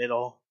in the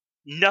middle.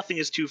 Nothing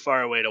is too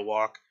far away to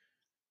walk.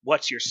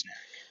 What's your snack?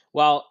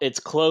 Well, it's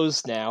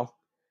closed now.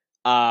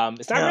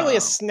 It's not really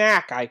a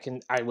snack.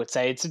 I would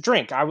say it's a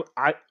drink.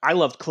 I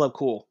loved Club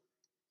Cool.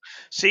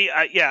 See,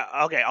 yeah,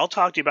 okay, I'll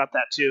talk to you about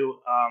that too.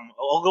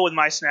 I'll go with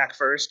my snack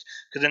first,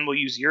 because then we'll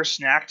use your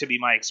snack to be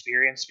my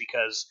experience,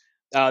 because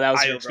that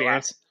was your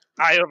experience.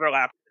 I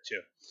overlapped the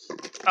two.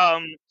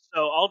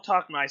 So I'll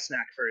talk my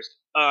snack first.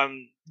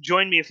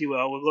 Join me if you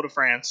will. We'll go to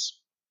France.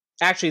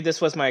 Actually,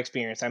 this was my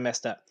experience. I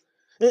messed up.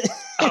 Okay.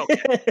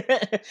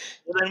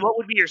 Well, then what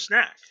would be your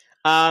snack?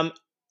 I'm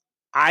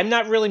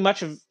not really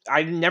much of.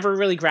 I never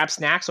really grabbed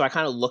snacks, so I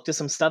kind of looked at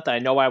some stuff that I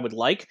know I would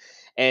like,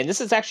 and this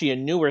is actually a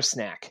newer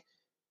snack.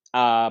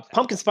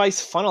 Pumpkin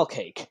spice funnel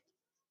cake.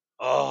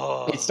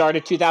 Oh. It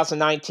started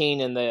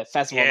 2019 in the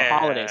Festival of the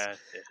Holidays.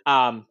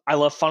 I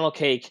love funnel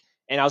cake,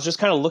 and I was just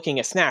kind of looking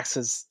at snacks,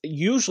 because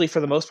usually,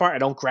 for the most part, I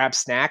don't grab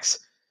snacks.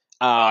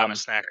 I'm a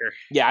snacker.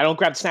 Yeah, I don't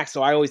grab snacks,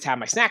 so I always have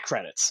my snack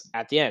credits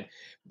at the end.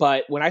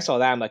 But when I saw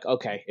that, I'm like,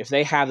 okay, if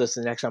they have this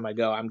the next time I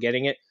go, I'm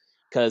getting it,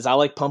 because I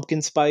like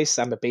pumpkin spice.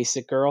 I'm a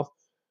basic girl.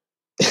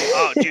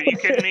 Oh, dude, you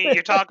kidding me?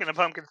 You're talking to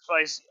pumpkin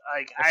spice,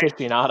 like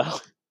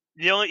aficionado.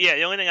 The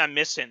only thing I'm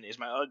missing is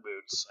my UGG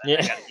boots. I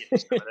gotta get me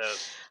some of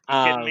those.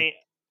 You kidding me?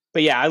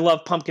 But yeah, I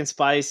love pumpkin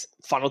spice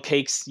funnel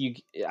cakes. You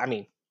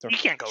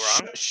can't go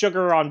wrong.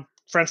 Sugar on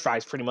French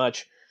fries, pretty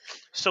much.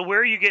 So where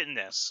are you getting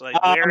this?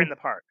 Like, where in the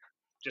park?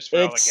 Just for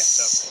all the guest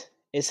stuff.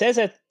 It says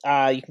that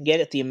you can get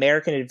it at the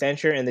American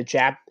Adventure and the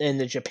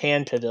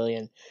Japan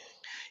Pavilion.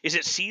 Is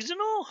it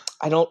seasonal?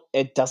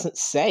 It doesn't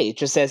say. It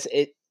just says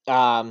it.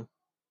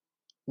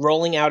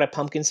 Rolling out a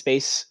pumpkin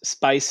spice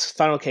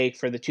funnel cake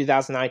for the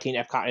 2019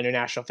 Epcot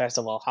International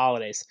Festival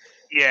Holidays.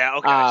 Yeah,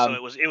 okay. So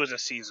it was a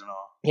seasonal.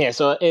 Yeah,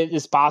 so it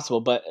is possible,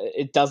 but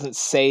it doesn't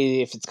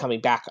say if it's coming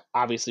back.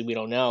 Obviously, we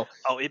don't know.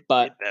 Oh, it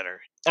better.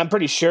 I'm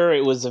pretty sure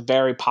it was a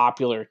very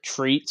popular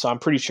treat, so I'm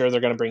pretty sure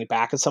they're going to bring it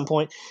back at some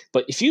point.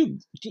 But if you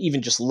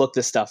even just look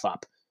this stuff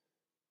up,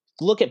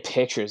 look at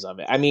pictures of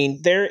it. I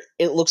mean,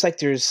 it looks like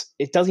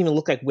it doesn't even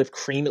look like whipped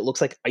cream. It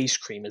looks like ice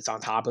cream is on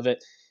top of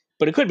it.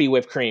 But it could be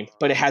whipped cream,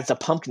 but it has the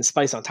pumpkin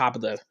spice on top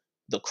of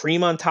the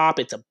cream on top.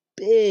 It's a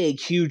big,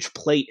 huge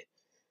plate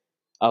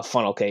of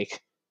funnel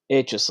cake.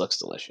 It just looks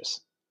delicious.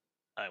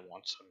 I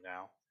want some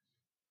now.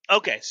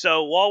 Okay,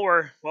 so while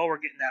we're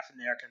getting that from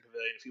the American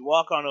Pavilion, if you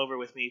walk on over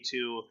with me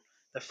to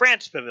the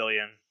France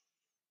Pavilion,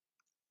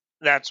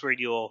 that's where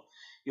you'll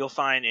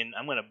find, and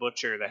I'm going to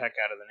butcher the heck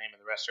out of the name of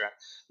the restaurant,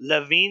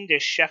 Le Vin de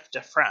Chef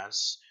de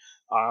France.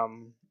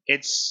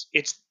 It's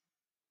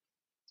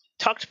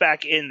tucked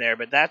back in there,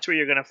 but that's where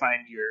you're going to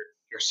find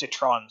your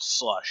citron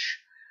slush.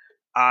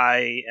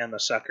 I am a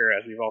sucker,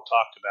 as we've all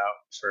talked about,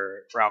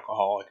 for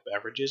alcoholic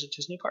beverages at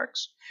Disney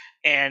parks,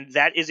 and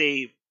that is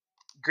a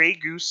Grey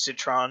Goose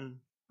citron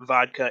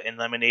vodka and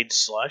lemonade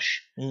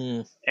slush.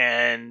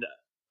 And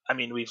I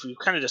mean, we've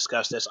kind of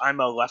discussed this. I'm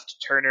a left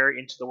turner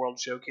into the World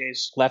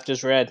Showcase. Left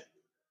is red.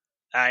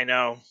 I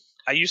know.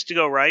 I used to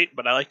go right,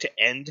 but I like to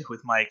end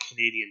with my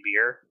Canadian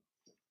beer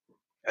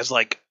as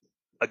like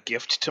a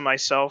gift to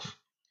myself.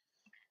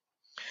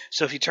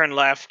 So if you turn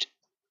left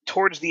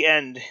towards the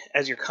end,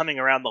 as you're coming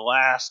around the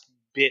last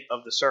bit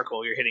of the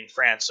circle, you're hitting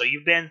France. So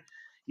you've been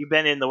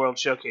in the World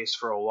Showcase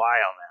for a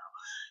while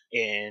now,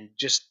 and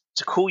just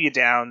to cool you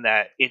down,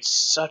 that it's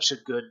such a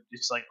good,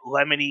 it's like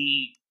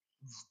lemony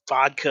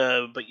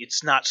vodka, but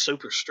it's not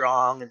super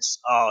strong. It's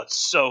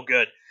so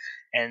good.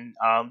 And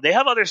they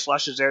have other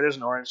slushes there. There's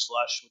an orange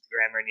slush with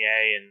Grand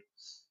Marnier, and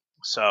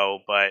so,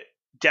 but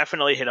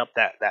definitely hit up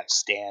that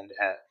stand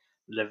at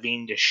Le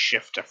Vin de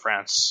Chef de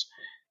France,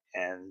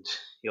 and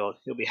you'll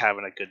be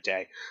having a good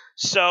day.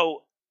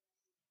 So,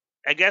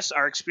 I guess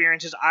our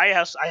experiences. I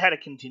had a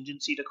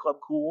contingency to Club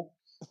Cool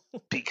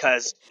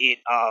because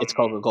it's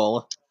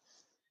Coca-Cola.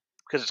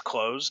 Because it's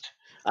closed.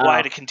 Well, I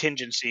had a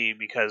contingency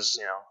because,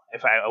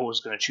 if I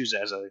was going to choose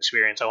it as an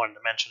experience, I wanted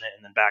to mention it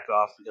and then back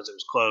off because it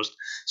was closed.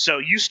 So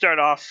you start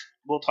off,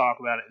 we'll talk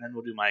about it, and then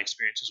we'll do my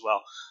experience as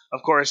well.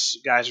 Of course,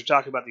 guys, we're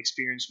talking about the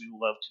experience we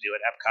love to do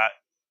at Epcot.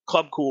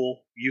 Club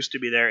Cool used to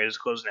be there. It is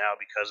closed now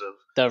because of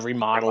the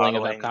remodeling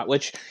of Epcot,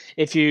 which,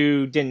 if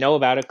you didn't know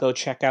about it, go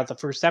check out the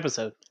first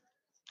episode.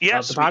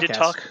 Yes, we did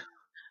talk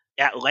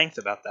at length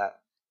about that.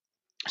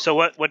 So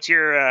what's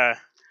your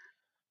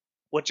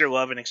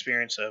love and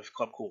experience of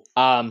Club Cool?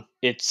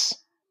 It's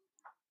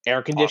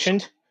air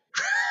conditioned.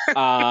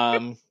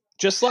 Awesome.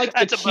 Just like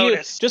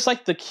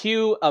the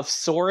queue of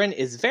Soarin'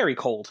 is very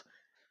cold.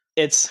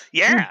 It's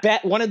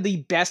one of the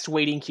best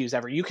waiting queues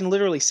ever. You can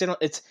literally sit on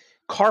it's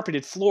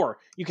carpeted floor.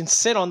 You can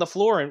sit on the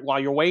floor while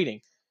you're waiting.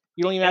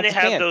 You don't even have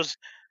to stand.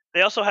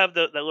 They also have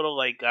the little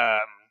like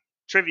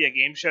trivia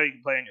game show you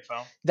can play on your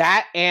phone.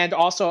 That, and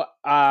also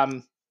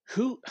I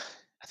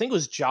think it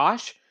was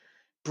Josh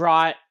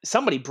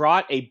somebody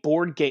brought a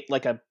board game,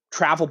 like a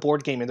travel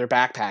board game in their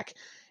backpack,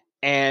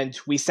 and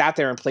we sat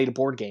there and played a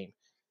board game.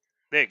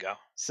 There you go.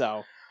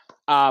 So,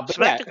 but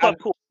so yeah, Club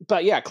Cool.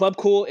 But yeah, Club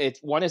Cool.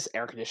 One is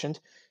air conditioned,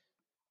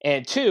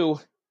 and two,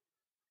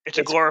 it's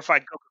a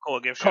glorified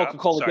Coca-Cola gift shop.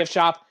 Coca-Cola gift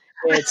shop.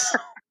 It's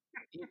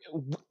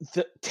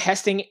the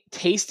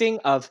tasting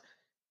of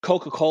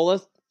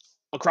Coca-Cola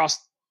across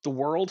the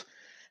world.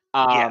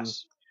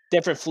 Yes.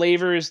 Different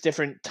flavors,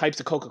 different types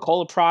of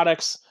Coca-Cola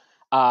products.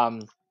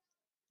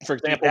 For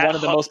example, one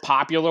of the most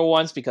popular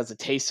ones because it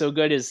tastes so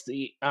good is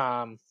the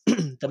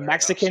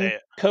Mexican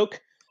Coke.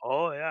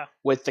 Oh yeah,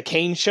 with the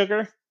cane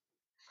sugar.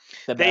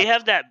 They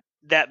have that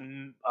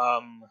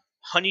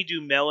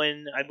honeydew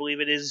melon, I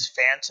believe it is,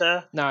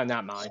 Fanta. No,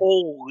 not mine.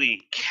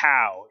 Holy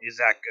cow, is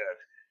that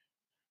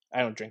good?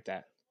 I don't drink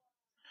that.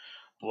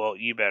 Well,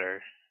 you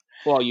better.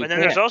 Well, you. And then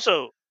there's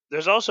also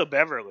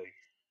Beverly.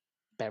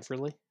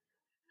 Beverly.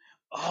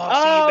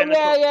 Oh,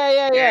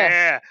 yeah.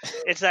 Yeah,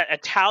 it's that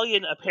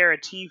Italian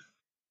aperitif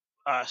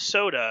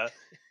soda,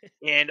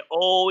 and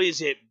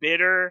is it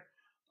bitter?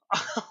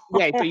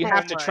 Yeah, but you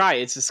have to try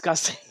it. It's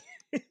disgusting.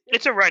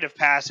 It's a rite of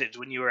passage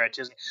when you were at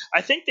Disney.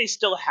 I think they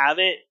still have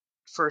it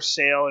for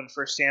sale and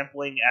for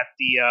sampling at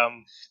the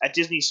at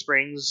Disney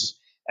Springs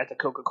at the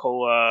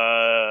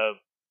Coca-Cola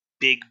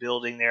big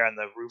building there on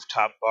the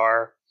rooftop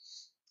bar.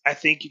 I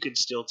think you can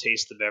still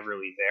taste the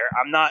Beverly there.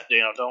 I'm not,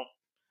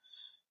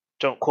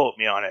 don't quote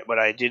me on it, but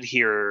I did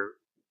hear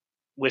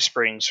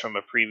whisperings from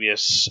a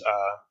previous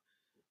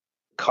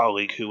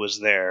colleague who was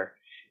there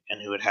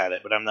and who had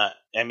it, but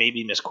I may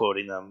be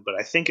misquoting them, but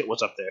I think it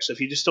was up there. So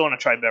if you just still want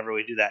to try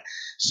Beverly, do that.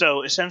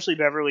 So essentially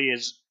Beverly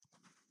is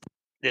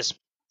this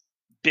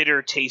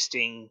bitter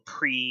tasting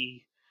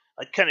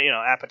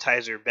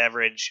appetizer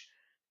beverage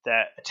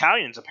that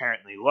Italians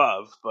apparently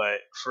love, but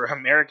for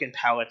American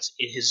palates,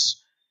 it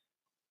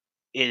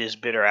is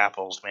bitter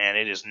apples, man.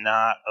 It is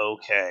not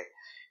okay.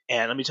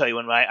 And let me tell you,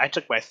 when I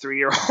took my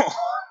 3-year-old,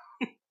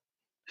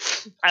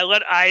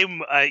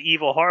 I'm an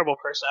evil, horrible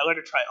person. I let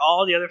her try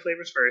all the other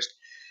flavors first,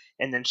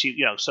 and then she,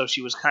 so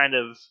she was kind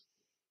of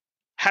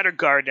had her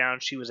guard down.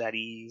 She was at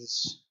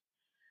ease,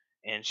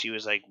 and she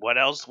was like, "What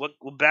else? What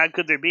bad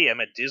could there be? I'm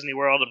at Disney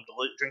World. I'm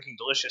drinking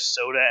delicious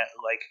soda at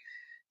like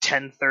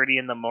 10:30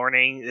 in the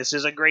morning. This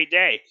is a great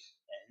day."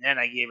 And then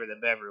I gave her the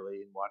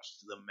Beverly and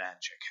watched the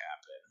magic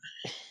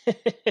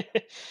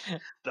happen.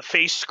 The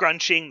face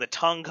scrunching, the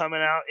tongue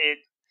coming out.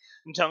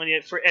 I'm telling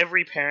you, for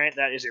every parent,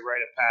 that is a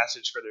rite of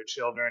passage for their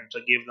children to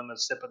give them a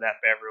sip of that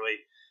Beverly.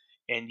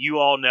 And you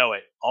all know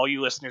it. All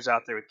you listeners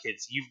out there with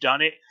kids, you've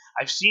done it.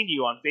 I've seen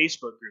you on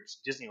Facebook groups,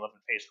 Disney Love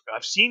and Facebook.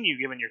 I've seen you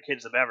giving your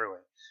kids the Beverly.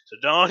 So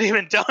don't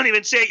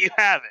even say you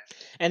haven't.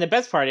 And the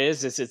best part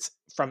is it's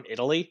from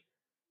Italy.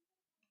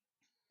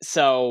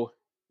 So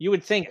you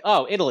would think,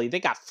 Italy,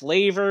 they got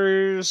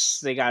flavors.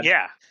 They got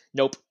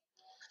Nope.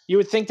 You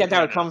would think that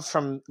would come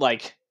from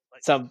like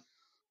some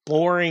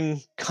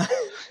boring.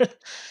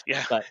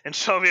 In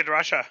Soviet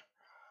Russia.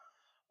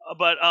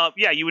 But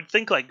you would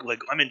think like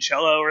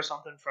limoncello or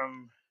something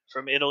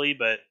from Italy,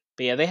 but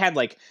yeah, they had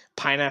like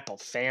pineapple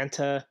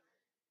Fanta,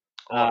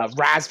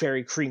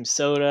 raspberry cream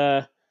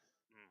soda.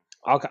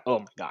 Oh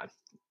my god,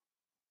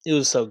 it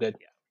was so good.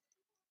 Yeah.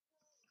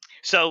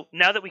 So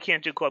now that we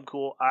can't do Club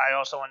Cool, I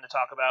also wanted to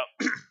talk about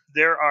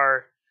there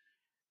are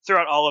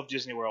throughout all of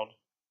Disney World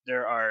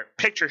there are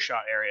picture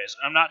shot areas.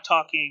 I'm not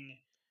talking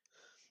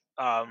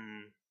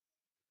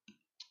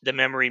the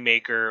Memory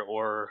Maker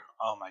or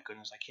oh my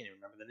goodness, I can't even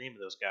remember the name of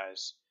those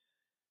guys.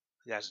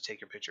 The guys that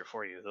take your picture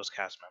for you, those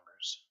cast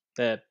members.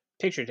 The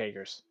picture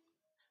takers.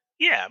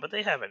 Yeah, but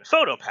they haven't.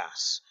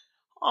 PhotoPass.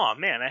 Oh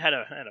man, I had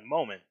a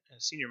moment,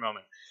 a senior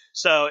moment.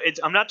 So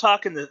I'm not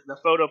talking the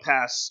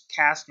PhotoPass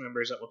cast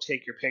members that will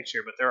take your picture,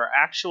 but there are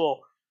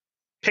actual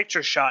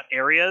picture shot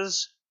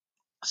areas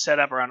set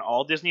up around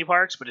all Disney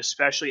parks, but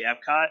especially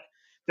Epcot.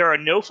 There are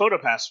no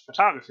PhotoPass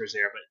photographers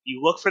there, but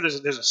you look for there's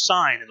a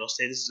sign and it'll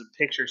say this is a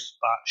picture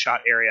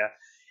shot area,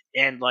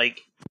 and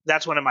like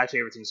that's one of my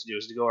favorite things to do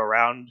is to go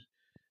around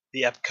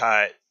the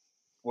Epcot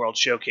World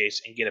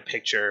Showcase and get a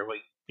picture,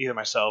 like either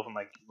myself and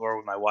or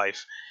with my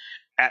wife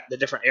at the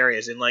different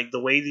areas. And like the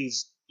way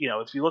these,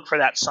 if you look for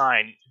that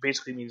sign, it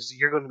basically means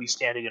you're going to be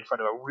standing in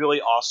front of a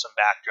really awesome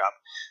backdrop,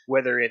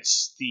 whether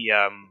it's the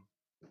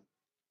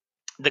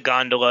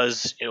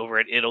gondolas over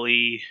at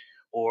Italy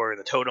or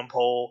the totem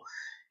pole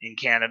in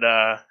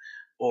Canada,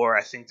 or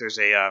I think there's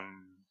a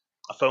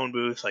phone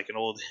booth, like an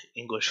old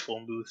English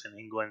phone booth in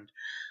England.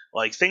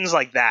 Like things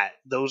like that.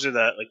 Those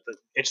are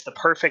it's the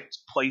perfect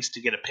place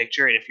to get a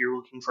picture. And if you're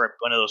looking for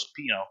one of those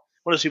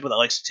people that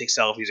likes to take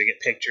selfies or get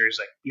pictures,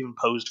 like even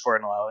posed for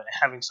it and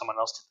having someone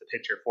else take the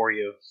picture for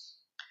you,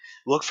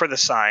 look for the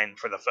sign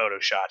for the photo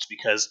shots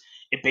because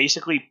it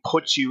basically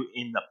puts you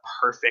in the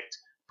perfect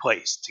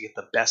place to get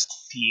the best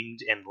themed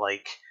and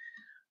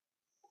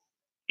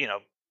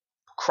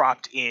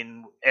cropped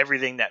in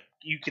everything that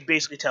you could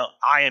basically tell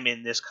I am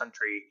in this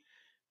country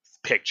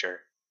picture.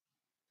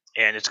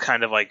 And it's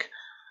kind of like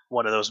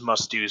one of those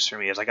must-dos for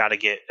me is I got to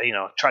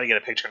try to get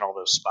a picture in all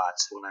those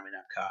spots when I'm in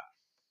Epcot.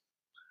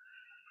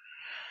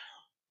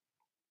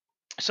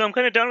 So I'm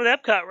kind of done with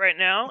Epcot right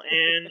now,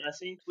 and I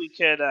think we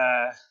could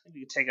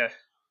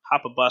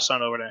hop a bus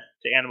on over to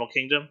Animal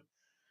Kingdom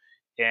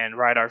and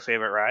ride our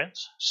favorite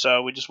rides.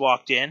 So we just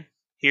walked in.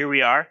 Here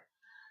we are.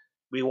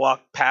 We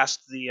walked past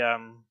the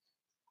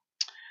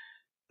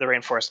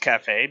Rainforest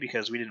Cafe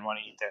because we didn't want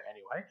to eat there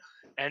anyway.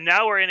 And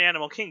now we're in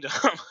Animal Kingdom.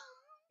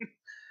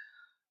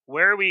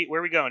 Where are we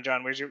going,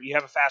 John? You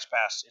have a fast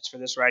pass. It's for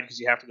this ride because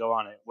you have to go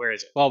on it. Where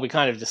is it? Well, we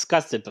kind of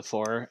discussed it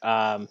before.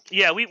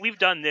 Yeah, we've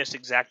done this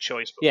exact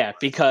choice before. Yeah,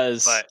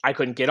 because I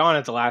couldn't get on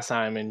it the last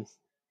time and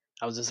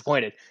I was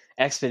disappointed.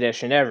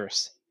 Expedition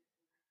Everest.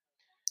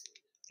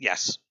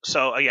 Yes.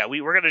 So yeah,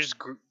 we're gonna just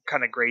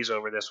kind of graze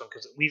over this one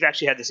because we've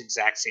actually had this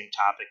exact same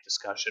topic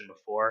discussion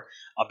before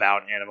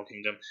about Animal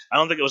Kingdom. I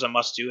don't think it was a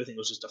must-do. I think it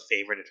was just a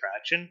favorite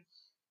attraction.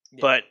 Yeah.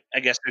 But I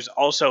guess there's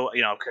also,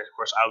 of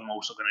course, I'm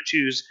also going to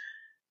choose,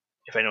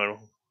 if anyone,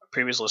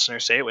 previous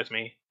listeners, say it with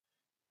me,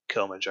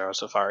 Kilimanjaro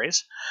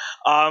Safaris.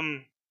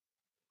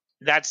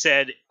 That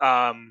said,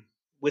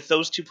 with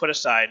those two put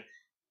aside,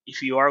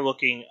 if you are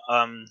looking,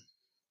 I'm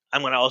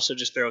going to also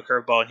just throw a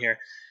curveball in here.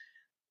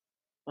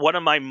 One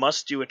of my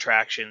must-do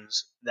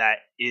attractions that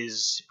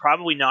is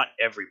probably not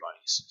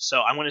everybody's.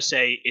 So I'm going to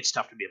say it's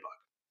Tough to Be a Bug.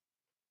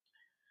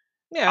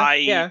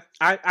 Yeah,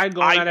 I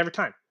go on that every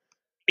time.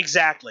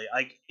 Exactly.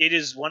 Like it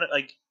is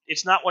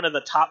it's not one of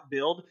the top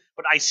billed,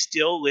 but I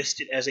still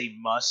list it as a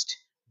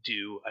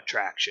must-do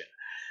attraction.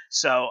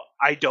 So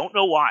I don't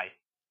know why,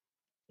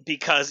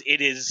 because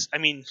it is. I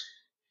mean,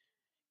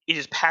 it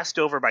is passed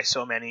over by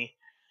so many,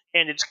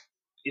 and it's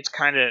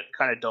kind of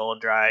dull,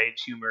 dry,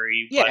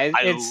 humory. Yeah,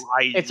 but I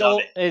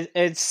love it.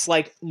 It's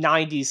like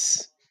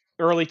 90s,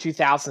 early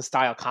 2000s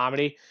style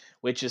comedy,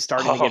 which is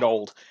starting to get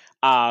old.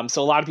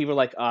 So a lot of people are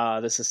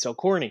like, this is so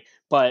corny.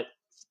 But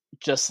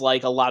just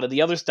like a lot of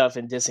the other stuff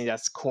in Disney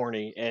that's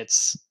corny,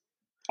 it's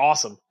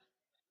awesome.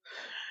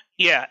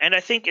 Yeah, and I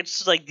think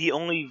it's like the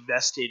only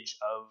vestige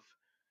of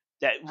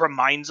that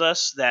reminds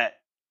us that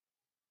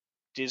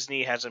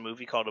Disney has a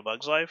movie called A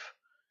Bug's Life.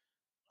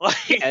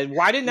 And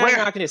why didn't that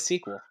not get a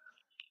sequel?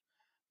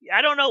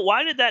 I don't know.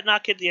 Why did that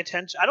not get the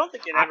attention? I don't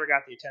think it ever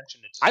got the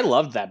attention. I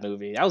loved that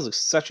movie. That was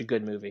such a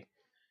good movie.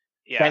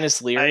 Yeah,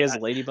 Dennis Leary as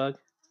Ladybug.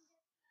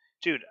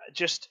 Dude,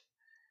 just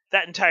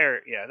that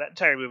entire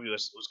movie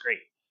was great.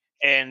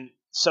 And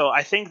so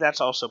I think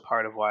that's also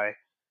part of why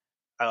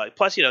I like.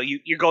 Plus,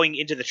 you're going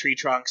into the tree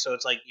trunk, so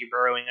it's like you're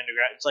burrowing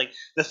underground. It's like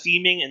the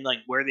theming and like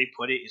where they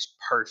put it is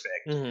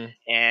perfect. Mm-hmm.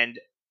 And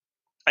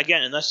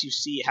again, unless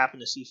you happen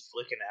to see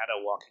Flick and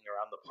Ada walking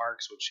around the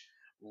parks, which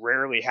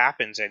rarely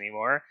happens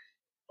anymore,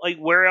 like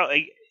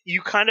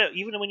you kind of,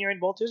 even when you're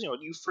in Walt Disney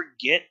World, you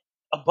forget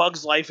A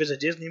Bug's Life is a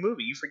Disney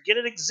movie. You forget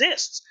it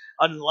exists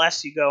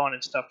unless you go on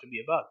It's Tough to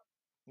Be a Bug.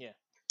 Yeah,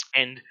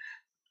 and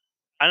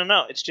I don't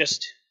know. It's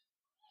just,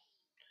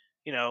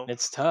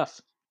 it's tough.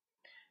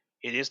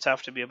 It is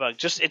tough to be a bug.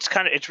 Just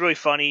it's really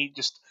funny.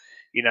 Just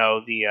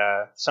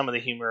the some of the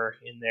humor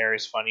in there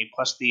is funny.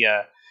 Plus the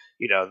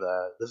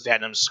the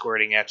venom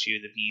squirting at you,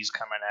 the bees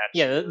coming at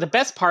you. Yeah, the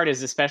best part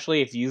is,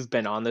 especially if you've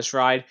been on this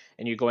ride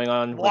and you're going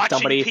on with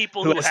somebody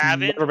people who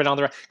haven't never been on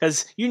the ride,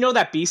 because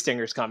that bee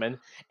stinger's coming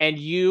and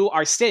you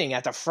are sitting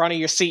at the front of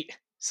your seat,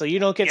 so you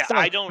don't get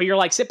stung. But you're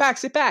like, sit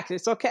back,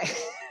 it's okay.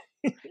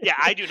 Yeah,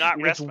 I do not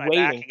rest my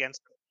back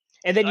against them.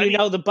 And then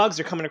the bugs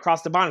are coming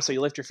across the bottom, so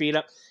you lift your feet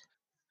up.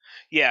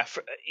 Yeah,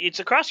 it's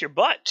across your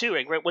butt too.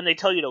 Right when they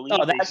tell you to leave.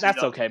 Oh,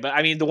 that's okay. But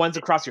I mean, the ones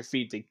across your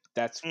feet,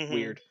 that's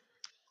weird.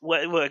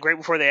 Well, right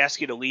before they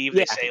ask you to leave,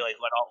 they say like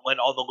let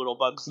all the little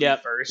bugs leave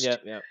first.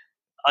 Yeah.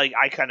 Like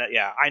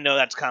I know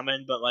that's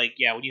coming, but like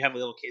when you have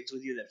little kids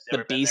with you, that's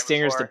never the bee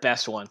stinger's the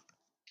best one.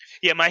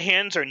 Yeah, my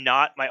arms are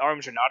not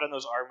on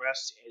those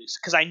armrests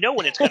because I know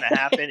when it's going to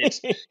happen.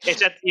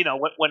 It's at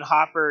when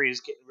Hopper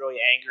is getting really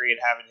angry and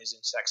having his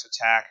insects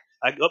attack.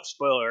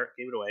 Spoiler,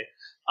 gave it away.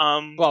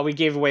 Well, we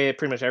gave away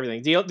pretty much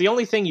everything. The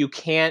only thing you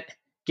can't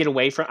get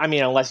away from, I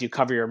mean, unless you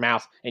cover your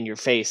mouth and your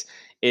face,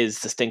 is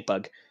the stink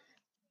bug.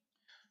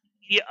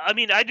 Yeah, I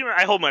mean,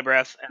 I hold my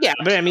breath. Yeah,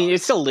 but I mean,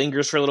 it still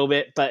lingers for a little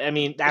bit. But I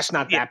mean, that's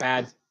not that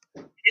bad.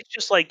 It's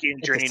just like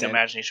in Journey to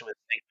Imagination with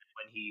Figment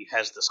when he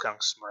has the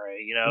skunk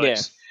spray.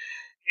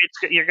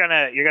 You're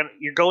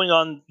going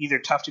on either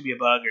Tough to Be a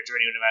Bug or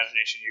Journey to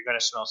Imagination. You're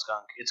gonna smell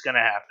skunk. It's gonna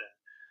happen.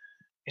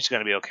 It's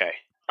gonna be okay.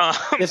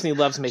 Disney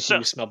loves making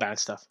you smell bad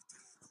stuff.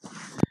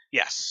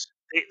 Yes,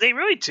 they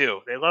really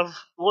do. They love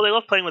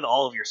playing with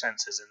all of your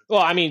senses. And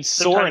well, I mean,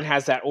 Soarin'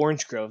 has that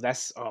orange grove.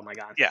 That's, oh my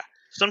god. Yeah.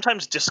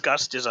 Sometimes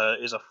disgust is a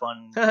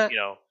fun,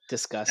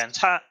 disgust.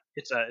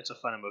 It's a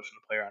fun emotion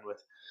to play around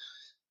with.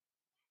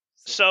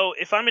 So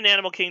if I'm in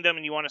Animal Kingdom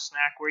and you want a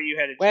snack, where are you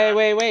headed?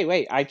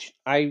 Wait!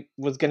 I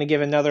was going to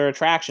give another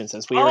attraction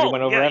since we already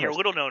went over. Yeah, your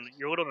little known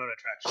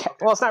attraction.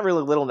 Well, it's not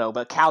really little known,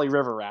 but Cali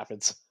River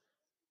Rapids.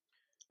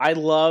 I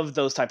love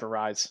those type of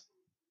rides.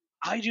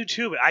 I do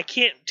too, but I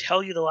can't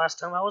tell you the last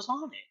time I was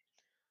on it.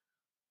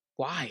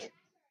 Why?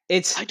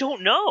 I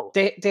don't know.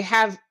 They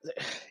have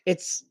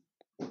it's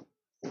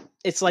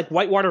like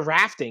whitewater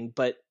rafting,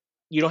 but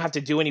you don't have to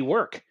do any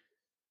work.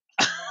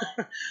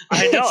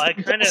 I know. I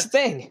kind of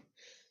thing.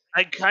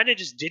 I kind of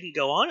just didn't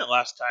go on it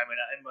last time, and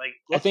I'm like,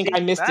 I think I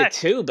missed it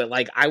too. But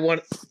like, I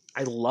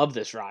love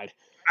this ride.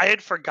 I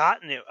had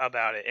forgotten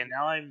about it, and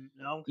now I'm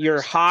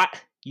You're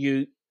hot.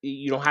 You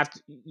don't have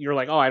to. You're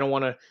like, oh, I don't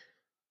want to.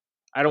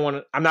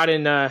 I'm not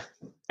in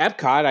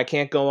Epcot. I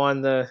can't go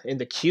in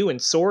the queue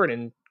and Sword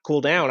and cool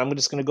down. I'm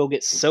just gonna go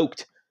get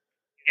soaked.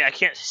 Yeah, I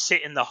can't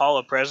sit in the Hall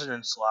of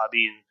Presidents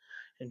lobby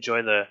and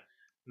enjoy the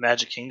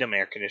Magic Kingdom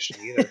air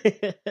conditioning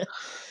either.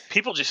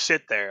 People just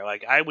sit there.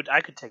 Like I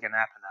could take a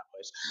nap in that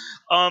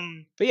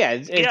place. But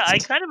yeah, I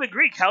kind of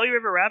agree. Kali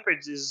River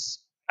Rapids is.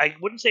 I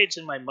wouldn't say it's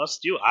in my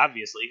must do,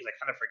 obviously, because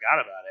I kind of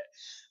forgot about it.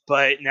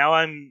 But now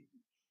I'm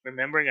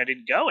remembering I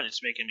didn't go, and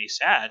it's making me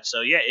sad.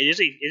 So yeah, it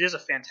is a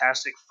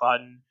fantastic,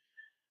 fun,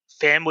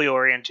 family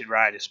oriented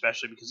ride,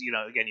 especially because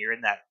again you're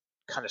in that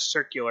kind of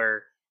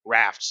circular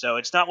raft. So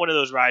it's not one of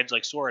those rides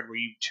like Sword where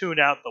you tune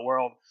out the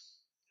world.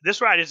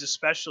 This ride is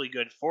especially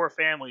good for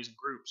families and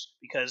groups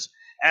because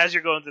as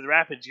you're going through the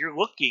rapids, you're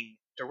looking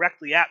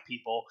directly at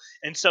people,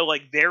 and so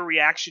like their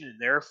reaction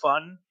and their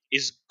fun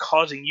is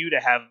causing you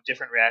to have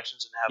different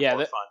reactions and have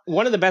more fun.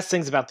 One of the best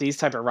things about these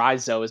type of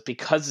rides, though, is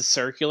because it's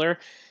circular.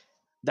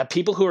 The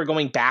people who are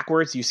going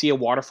backwards, you see a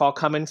waterfall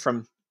coming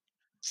from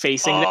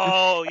facing them.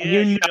 Oh yeah,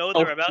 you know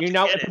they're about to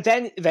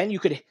get it. Then you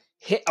could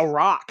hit a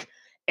rock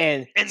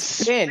and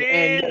spin,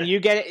 and you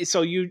get it.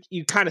 So you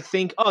kind of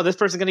think, oh, this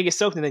person's gonna get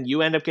soaked, and then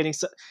you end up getting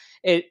soaked.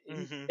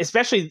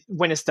 Especially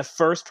when it's the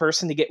first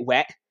person to get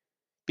wet,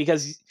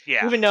 because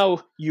even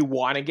though you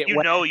want to get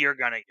wet, you're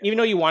gonna get even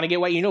though you want to get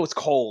wet, it's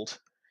cold,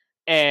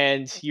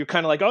 and you're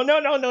kind of like, oh no,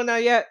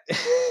 not yet.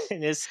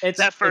 And it's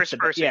that first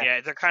person,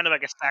 they're kind of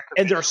like a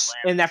sacrifice,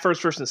 and that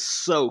first person's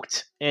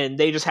soaked, and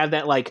they just have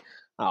that like,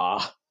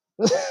 ah.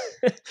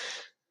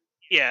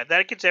 Yeah,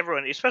 that gets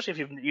everyone, especially if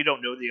you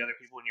don't know the other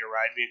people in your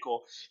ride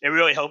vehicle. It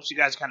really helps you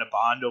guys kind of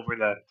bond over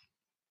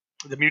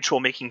the mutual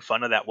making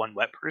fun of that one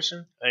wet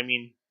person. I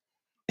mean,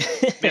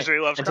 misery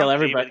loves until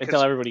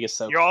everybody gets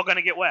soaked. You're all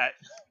gonna get wet,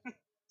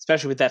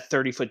 especially with that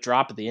 30-foot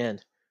drop at the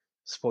end.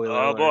 Spoiler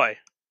alert. Boy.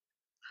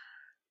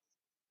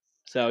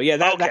 So yeah,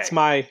 that's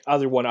my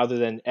other one, other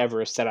than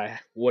Everest, that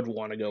I would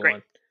want to go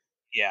on.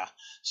 Yeah.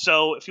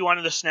 So if you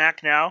wanted a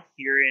snack now,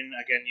 you're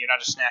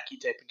not a snacky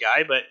type of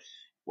guy, but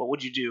what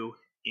would you do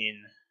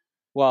in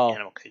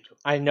Animal Kingdom?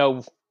 I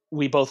know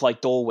we both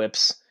like Dole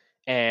Whips,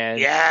 and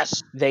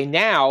yes, they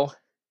now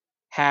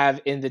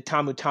have in the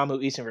Tamu Tamu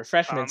Eats and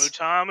Refreshments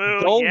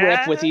Dole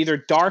Whip with either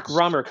dark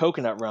rum or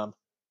coconut rum.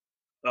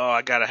 Oh,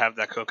 I gotta have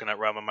that coconut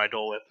rum in my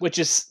Dole Whip, which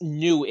is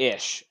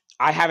new-ish.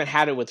 I haven't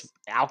had it with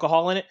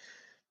alcohol in it,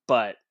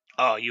 but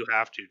you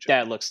have to. John.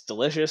 That looks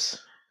delicious.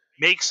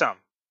 Make some.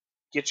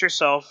 Get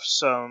yourself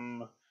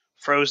some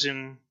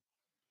frozen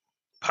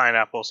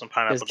pineapple. Some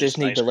pineapple. Does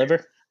Disney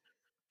deliver?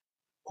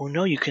 Oh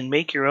no, you can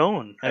make your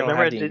own. I don't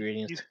have the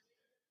ingredients.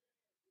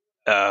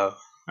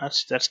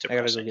 That's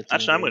depressing.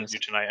 That's what I'm going to do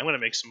tonight. I'm going to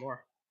make some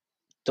more.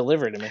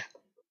 Deliver it to me.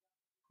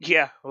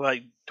 Yeah,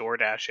 like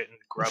DoorDash it and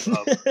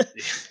Grubhub.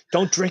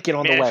 Don't drink it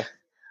on the way,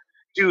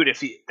 dude.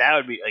 That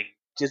would be like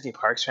Disney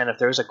Parks fan. If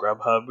there was a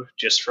Grubhub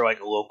just for like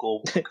a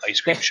local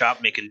ice cream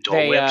shop making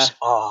Dole Whips,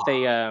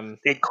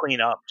 they'd clean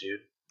up,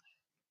 dude.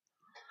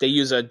 They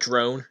use a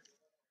drone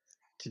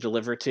to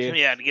deliver it to you.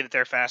 Yeah, to get it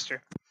there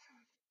faster.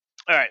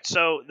 All right,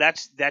 so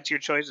that's your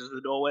choice is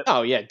the Dole Whip.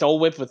 Oh yeah, Dole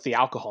Whip with the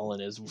alcohol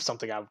in it is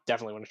something I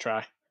definitely want to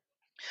try.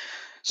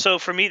 So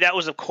for me, that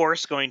was of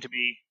course going to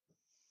be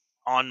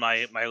on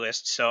my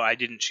list. So I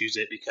didn't choose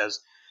it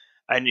because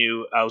I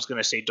knew I was going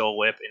to say Dole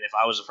Whip, and if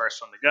I was the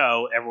first one to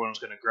go, everyone was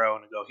going to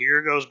groan and go,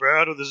 "Here goes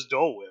Brad with this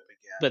Dole Whip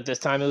again." But this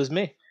time it was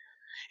me.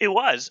 It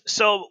was.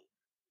 So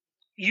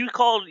you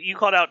called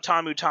out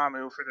Tamu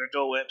Tamu for their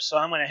Dole Whip, so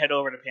I'm going to head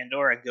over to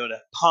Pandora and go to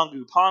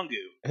Pongu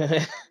Pongu,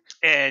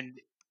 and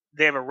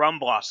they have a rum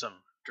blossom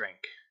drink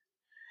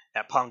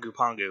at Pongu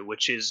Pongu,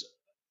 which is,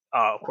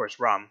 of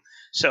course, rum.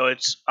 So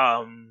it's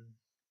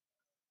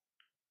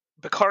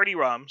Bacardi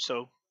rum,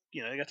 so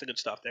they got the good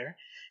stuff there.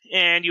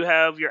 And you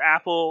have your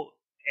apple,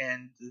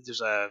 and there's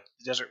a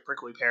desert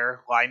prickly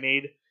pear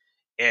limeade,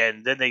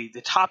 and then they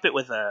top it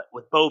with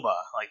boba,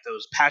 like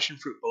those passion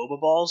fruit boba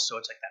balls. So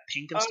it's like that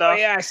pink and stuff. Oh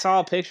yeah, I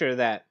saw a picture of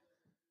that.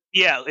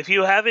 Yeah, if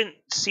you haven't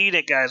seen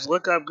it, guys,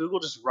 look up Google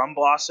just rum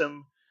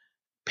blossom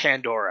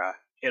Pandora.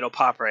 It'll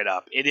pop right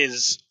up. It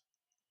is.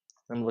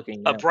 I'm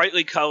looking. A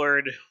brightly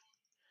colored.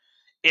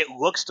 It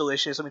looks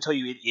delicious. Let me tell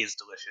you, it is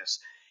delicious.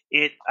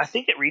 I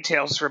think it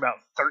retails for about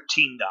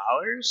 $13,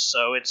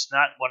 so it's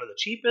not one of the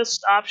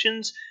cheapest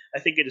options. I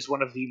think it is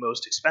one of the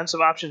most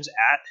expensive options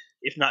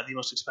if not the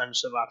most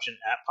expensive option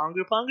at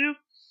Pongu Pongu.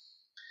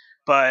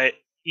 But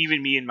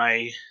even me and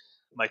my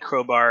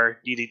crowbar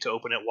needing to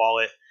open it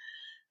wallet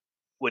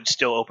would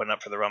still open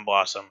up for the rum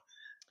blossom.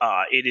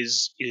 It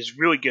is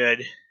really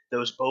good.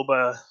 Those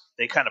boba,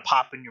 they kind of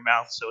pop in your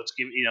mouth, so it's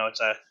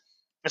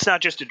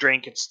not just a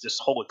drink, it's this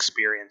whole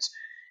experience.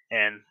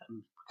 And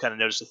I'm kind of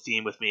noticed a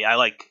theme with me. I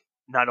like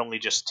not only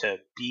just to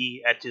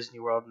be at Disney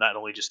World, not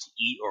only just to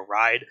eat or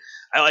ride.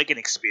 I like an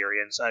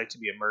experience. I like to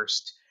be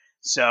immersed.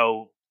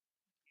 So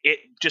it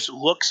just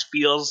looks,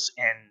 feels,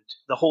 and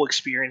the whole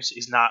experience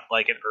is not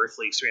like an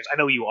earthly experience. I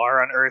know you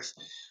are on Earth,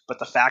 but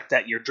the fact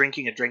that you're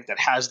drinking a drink that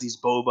has these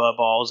boba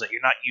balls that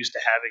you're not used to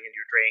having in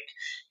your drink,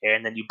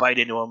 and then you bite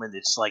into them, and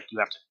it's like you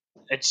have to.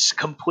 It's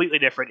completely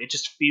different. It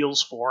just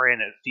feels foreign.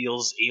 It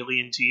feels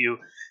alien to you.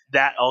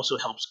 That also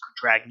helps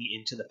drag me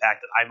into the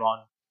fact that I'm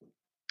on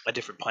a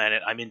different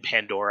planet. I'm in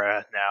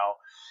Pandora now,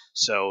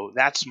 so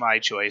that's my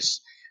choice.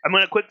 I'm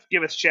going to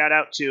give a shout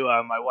out to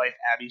my wife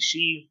Abby.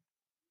 She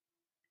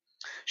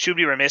would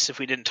be remiss if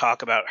we didn't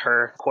talk about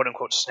her quote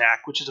unquote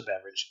snack, which is a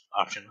beverage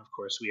option. Of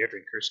course, we are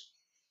drinkers.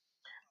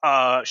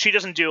 She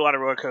doesn't do a lot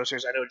of roller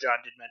coasters. I know John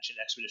did mention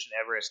Expedition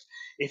Everest.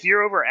 If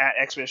you're over at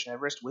Expedition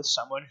Everest with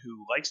someone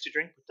who likes to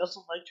drink but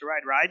doesn't like to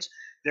ride rides,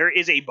 there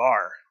is a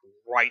bar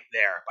right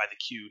there by the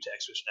queue to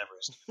Expedition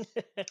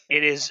Everest.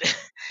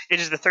 It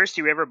is the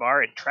Thirsty River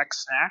Bar and Trek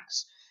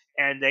Snacks,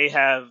 and they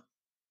have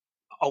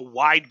a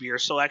wide beer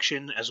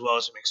selection as well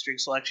as a mixed drink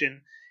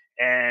selection.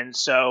 And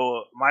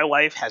so my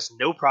wife has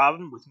no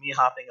problem with me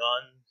hopping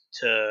on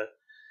to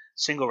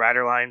single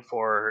rider line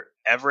for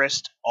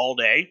Everest all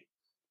day,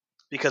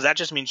 because that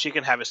just means she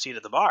can have a seat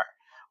at the bar.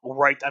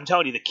 Right, I'm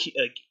telling you,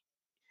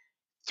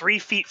 3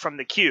 feet from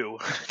the queue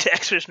to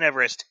Expedition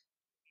Everest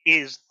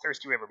is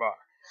Thirsty River Bar.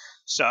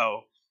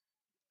 So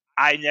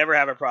I never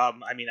have a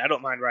problem. I mean, I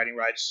don't mind riding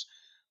rides.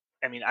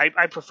 I mean,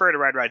 I prefer to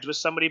ride rides with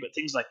somebody, but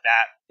things like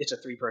that, it's a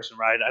 3-person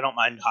ride. I don't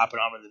mind hopping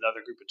on with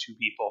another group of 2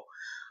 people,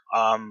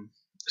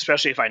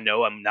 especially if I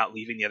know I'm not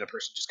leaving the other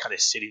person just kind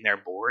of sitting there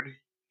bored.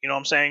 You know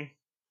what I'm saying?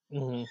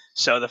 Mm-hmm.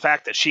 So the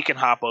fact that she can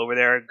hop over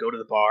there, go to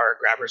the bar,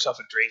 grab herself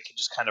a drink, and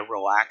just kind of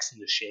relax in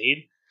the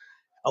shade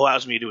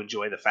allows me to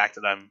enjoy the fact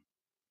that I'm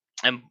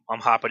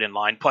hopping in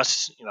line.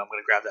 Plus, I'm going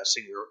to grab that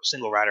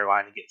single rider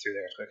line and get through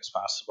there as quick as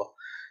possible.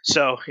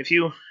 So if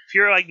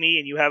you're like me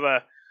and you have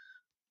a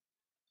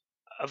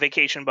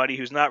vacation buddy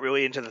who's not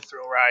really into the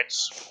thrill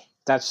rides,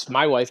 that's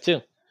my wife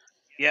too.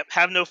 Yep,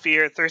 have no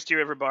fear. Thirsty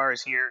River Bar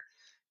is here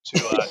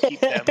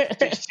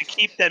to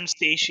keep them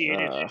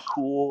satiated and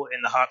cool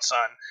in the hot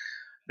sun.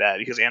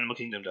 Because Animal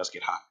Kingdom does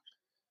get hot.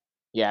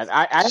 Yeah,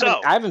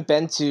 I haven't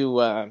been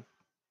to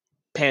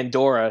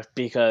Pandora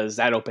because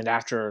that opened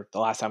after the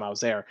last time I was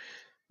there,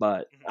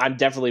 but I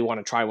definitely want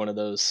to try one of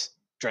those.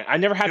 I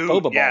never had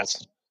boba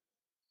balls.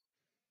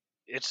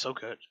 It's so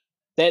good.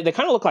 They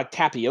kind of look like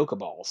tapioca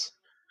balls.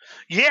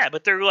 Yeah,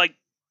 but they're like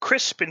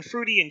crisp and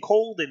fruity and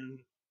cold and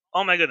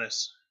oh my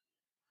goodness,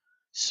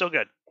 so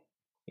good.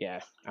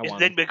 Yeah,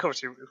 then of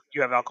course you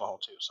have alcohol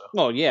too, so.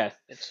 Oh yeah,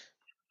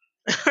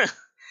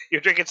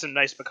 you're drinking some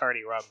nice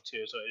Bacardi rum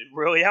too, so it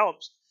really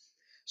helps.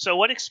 So,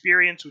 what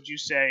experience would you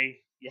say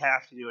you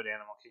have to do at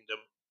Animal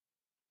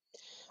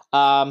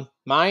Kingdom?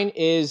 Mine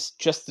is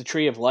just the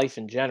Tree of Life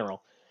in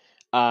general.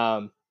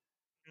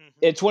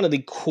 It's one of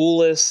the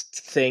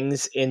coolest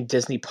things in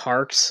Disney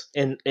parks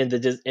in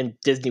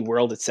Disney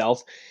World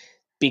itself,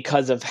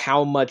 because of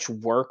how much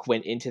work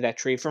went into that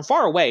tree. From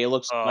far away, it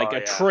looks like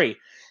a tree.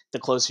 The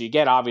closer you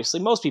get,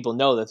 obviously, most people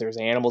know that there's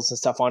animals and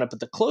stuff on it,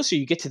 but the closer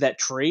you get to that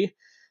tree,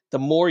 the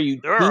more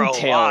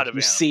detail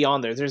you see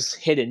on there. There's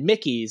hidden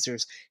Mickeys,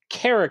 there's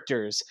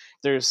characters,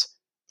 there's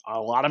a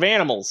lot of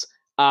animals.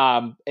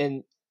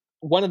 And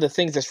one of the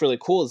things that's really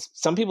cool is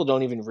some people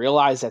don't even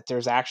realize that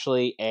there's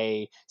actually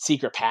a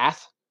secret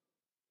path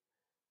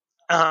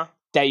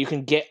that you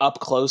can get up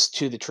close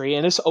to the tree,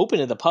 and it's open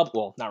to the public.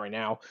 Well, not right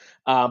now,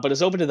 but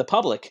it's open to the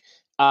public.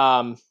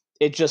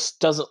 It just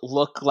doesn't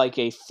look like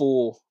a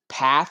full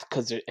path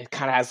because it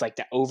kind of has like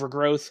that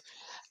overgrowth.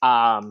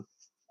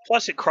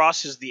 Plus, it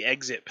crosses the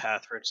exit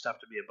path for stuff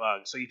to be a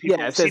bug. So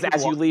it says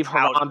as you leave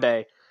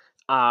Harambe,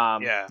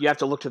 you have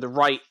to look to the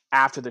right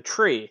after the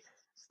tree,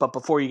 but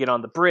before you get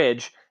on the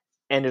bridge,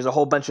 and there's a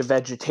whole bunch of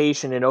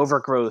vegetation and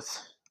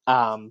overgrowth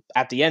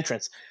at the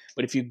entrance.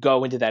 But if you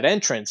go into that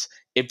entrance,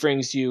 it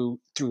brings you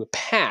through a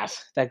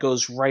path that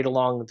goes right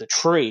along the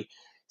tree.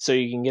 So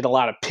you can get a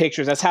lot of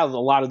pictures. That's how a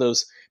lot of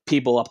those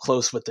people up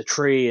close with the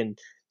tree and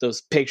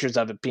those pictures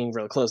of it being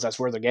really close, that's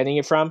where they're getting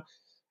it from.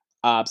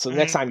 So the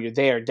next time you're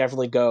there,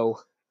 definitely go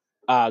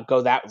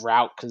that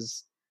route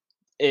because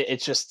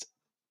it's just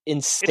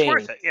insane. It's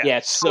worth it. Yeah,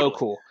 it's totally so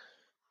cool.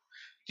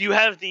 Do you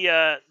have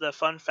the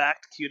fun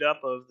fact queued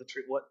up of the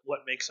tree? What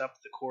makes up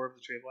the core of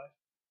the Tree of Life?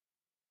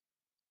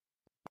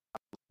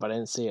 But I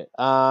didn't see it.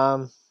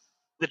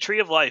 The Tree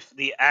of Life,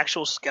 the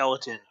actual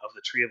skeleton of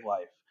the Tree of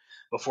Life,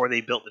 before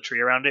they built the tree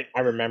around it.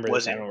 I remember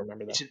this. I don't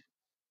remember that.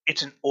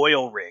 It's an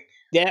oil rig.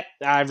 Yeah,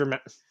 I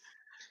remember.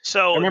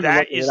 So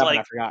that is like,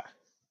 I forgot.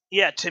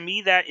 Yeah, to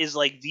me that is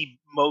like the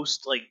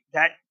most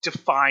that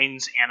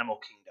defines Animal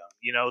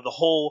Kingdom. The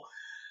whole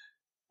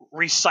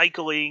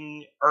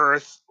recycling,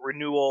 earth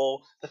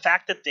renewal, the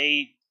fact that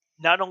they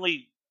not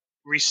only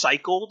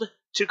recycled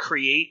to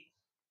create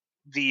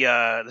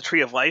the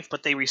Tree of Life,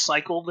 but they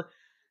recycled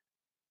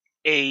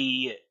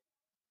a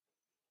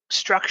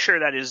structure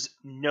that is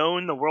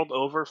known the world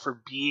over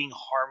for being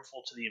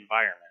harmful to the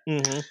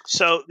environment.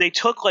 So they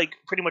took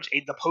pretty much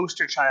the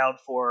poster child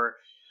for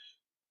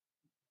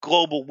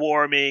global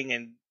warming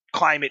and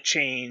climate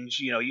change.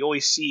 You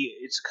always see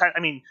it's kind. I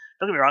mean,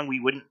 don't get me wrong.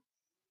 We wouldn't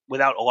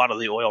without a lot of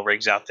the oil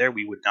rigs out there.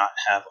 We would not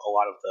have a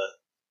lot of the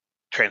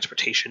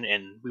transportation,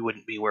 and we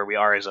wouldn't be where we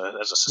are as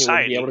a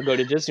society. You wouldn't be able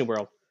to go to Disney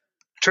World.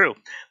 True,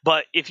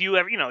 but if you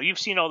ever, you've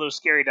seen all those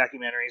scary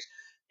documentaries,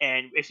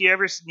 and if you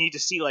ever need to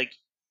see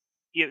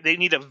they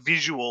need a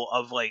visual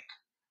of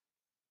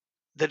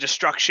the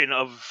destruction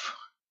of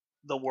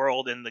the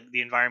world and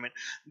the environment.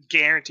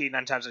 Guaranteed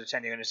 9 times out of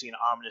 10 you're going to see an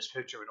ominous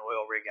picture of an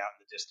oil rig out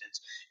in the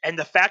distance. And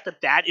the fact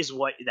that is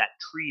what that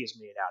tree is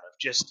made out of.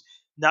 Just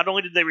not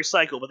only did they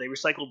recycle, but they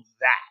recycled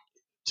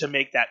that to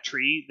make that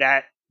tree.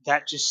 That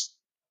just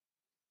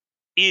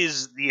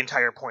is the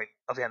entire point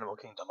of Animal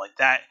Kingdom. Like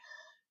that,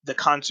 the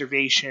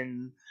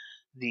conservation,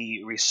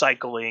 the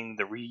recycling,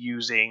 the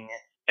reusing,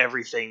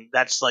 everything.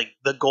 That's like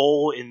the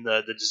goal in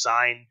the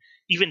design,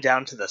 even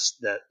down to the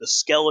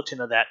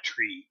skeleton of that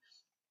tree.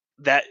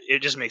 That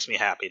it just makes me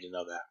happy to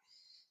know that.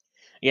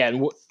 Yeah,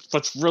 and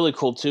what's really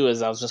cool too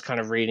is I was just kind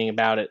of reading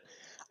about it.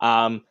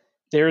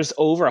 There's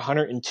over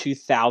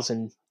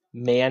 102,000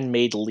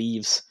 man-made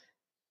leaves,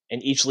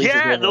 and each leaf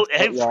is over a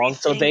foot long.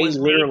 So they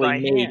literally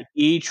made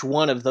each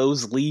one of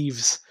those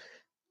leaves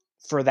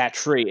for that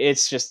tree.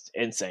 It's just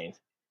insane.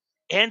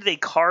 And they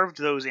carved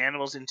those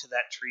animals into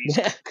that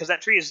tree because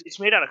that tree it's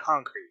made out of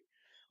concrete.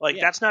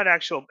 That's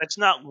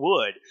not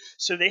wood.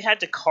 So they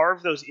had to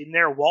carve those in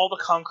there while the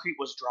concrete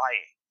was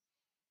drying.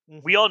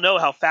 We all know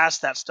how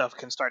fast that stuff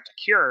can start to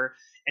cure,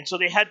 and so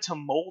they had to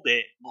mold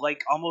it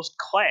like almost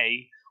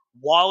clay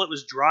while it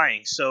was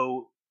drying.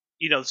 So,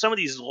 some of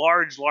these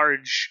large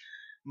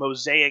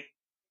mosaic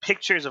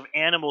pictures of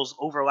animals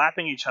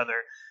overlapping each other,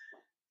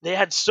 they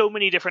had so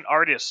many different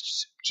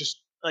artists just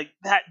like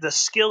that. The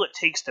skill it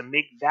takes to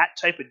make that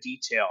type of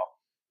detail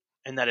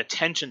and that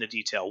attention to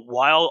detail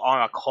while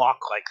on a clock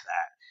like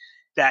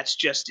that's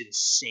just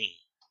insane.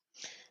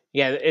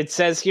 Yeah, it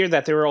says here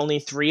that there were only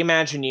 3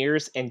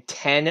 Imagineers and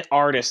 10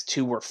 artists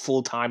who were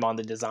full-time on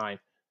the design.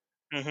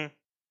 Mm-hmm.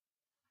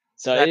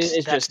 So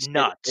it's just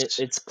nuts.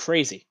 It's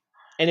crazy.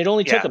 And it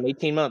only took them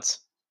 18 months.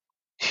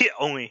 Yeah,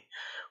 only.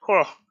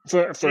 Oh,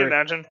 can you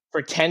imagine?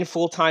 For 10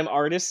 full-time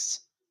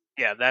artists?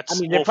 Yeah, that's...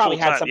 I mean, they probably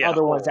had some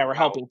other ones that were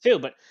helping too,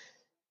 but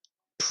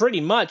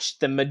pretty much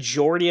the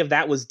majority of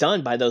that was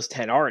done by those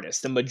 10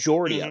 artists. The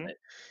majority of it.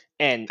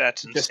 And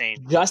that's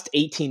insane. Just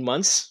 18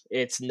 months?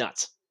 It's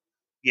nuts.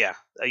 Yeah,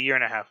 a year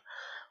and a half.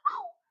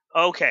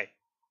 Okay.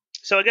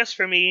 So I guess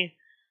for me,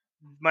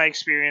 my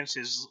experience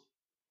is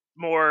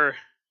more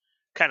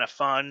kind of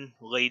fun,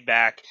 laid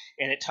back,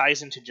 and it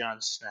ties into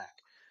John's snack.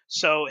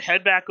 So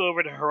head back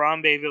over to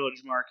Harambe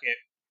Village Market,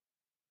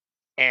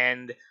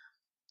 and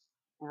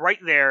right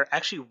there,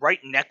 actually right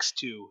next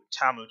to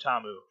Tamu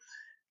Tamu,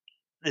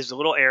 there's a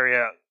little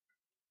area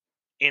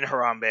in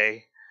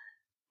Harambe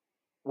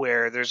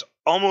where there's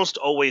almost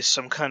always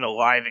some kind of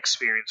live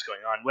experience going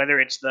on, whether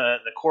it's the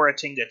Kora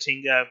Tinga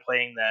Tinga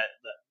playing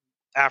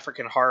the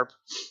African harp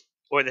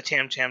or the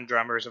Tam Tam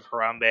drummers of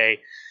Harambe.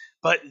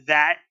 But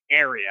that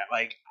area,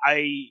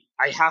 I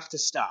have to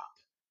stop.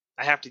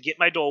 I have to get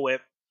my Dole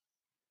Whip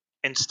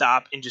and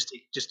stop and just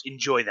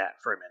enjoy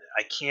that for a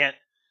minute.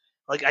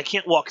 I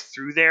can't walk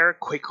through there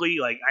quickly.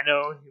 I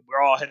know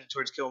we're all headed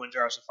towards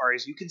Kilimanjaro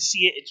Safaris. You can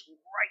see it. It's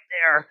right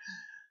there.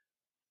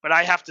 But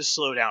I have to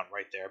slow down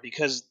right there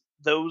because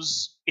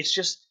it's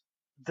just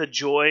the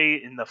joy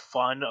and the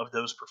fun of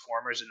those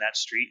performers in that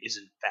street is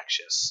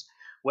infectious.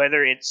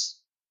 Whether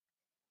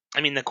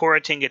the Kora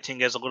Tinga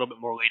Tinga is a little bit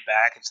more laid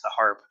back. It's the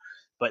harp.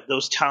 But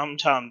those Tom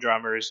Tom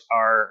drummers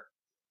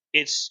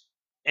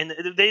and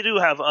they do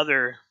have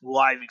other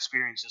live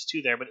experiences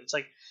too there, but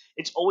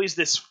it's always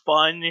this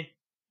fun,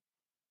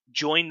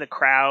 join the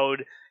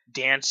crowd,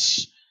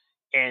 dance,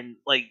 and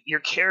your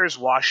cares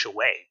wash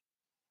away.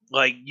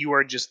 You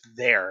are just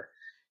there.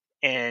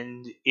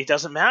 And it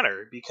doesn't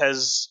matter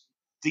because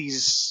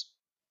these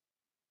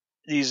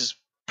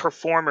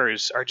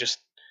performers are just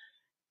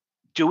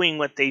doing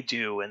what they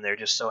do, and they're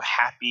just so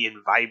happy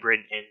and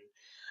vibrant, and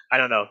I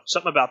don't know,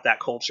 something about that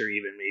culture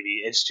even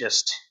maybe.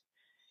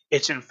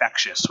 It's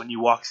infectious when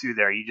you walk through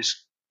there.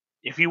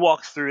 If you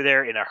walk through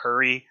there in a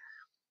hurry,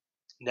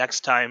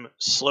 next time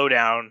slow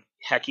down,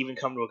 heck, even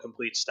come to a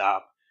complete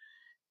stop,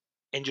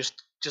 and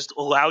just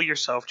allow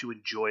yourself to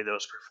enjoy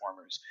those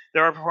performers.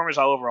 There are performers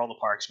all over all the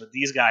parks, but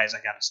these guys, I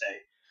gotta say,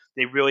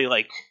 they really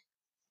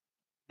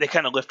they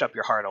kind of lift up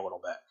your heart a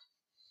little bit.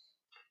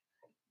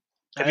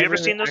 Have you ever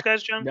seen those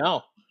guys, John?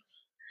 No.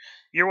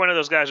 You're one of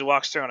those guys who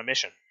walks through on a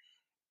mission.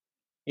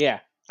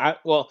 Yeah.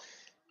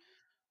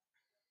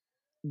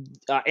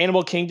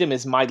 Animal Kingdom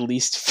is my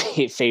least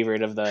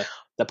favorite of the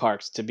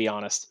parks, to be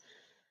honest.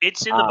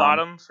 It's in the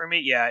bottom for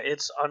me. Yeah,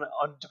 it's on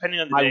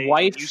depending on the day. My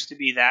wife used to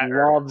be that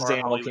loves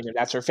Animal Kingdom.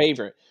 That's her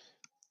favorite.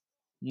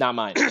 Not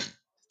mine.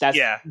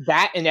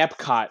 That and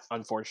Epcot,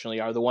 unfortunately,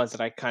 are the ones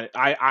that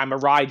I'm a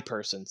ride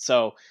person,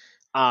 so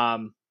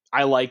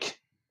I like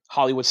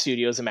Hollywood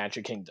Studios and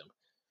Magic Kingdom.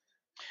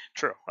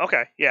 True.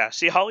 Okay. Yeah.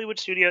 See, Hollywood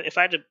Studio. If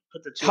I had to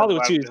put the two,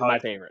 Hollywood Studios is my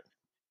favorite.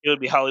 it would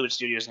be Hollywood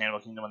Studios and Animal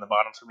Kingdom on the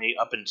bottom for me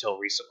up until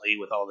recently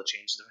with all the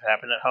changes that have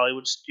happened at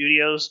Hollywood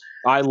Studios.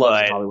 I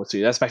love Hollywood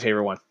Studios. That's my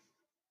favorite one.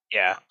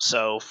 Yeah,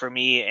 so for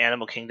me,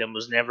 Animal Kingdom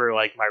was never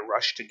like my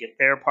rush to get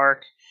there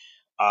park.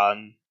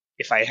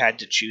 If I had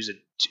to choose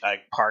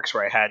parks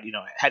where I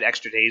had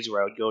extra days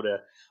where I would go to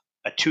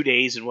 2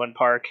 days in one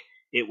park,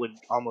 it would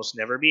almost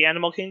never be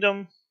Animal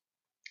Kingdom.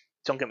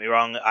 Don't get me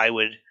wrong, I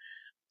would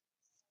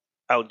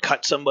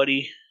cut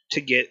somebody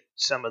to get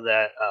some of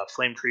that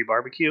Flame Tree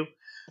barbecue,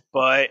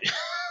 but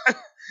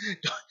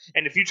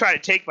and if you try to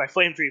take my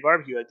Flame Tree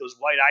barbecue, like those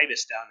white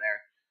ibis down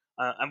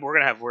there, we're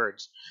gonna have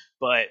words.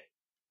 But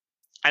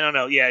I don't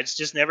know. Yeah, it's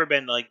just never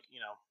been like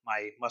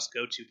my must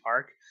go to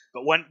park.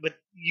 But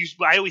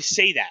I always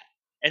say that,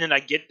 and then I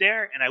get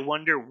there and I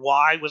wonder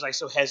why was I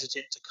so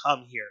hesitant to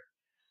come here,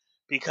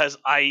 because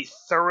I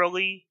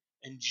thoroughly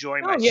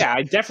enjoy myself. Yeah,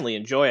 I definitely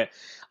enjoy it.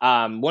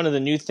 One of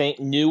the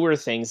newer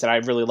things that I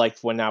really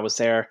liked when I was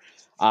there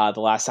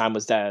the last time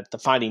was the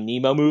Finding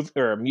Nemo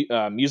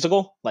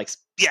musical, like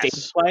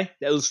stage play.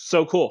 That was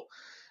so cool.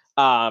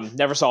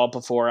 Never saw it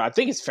before. I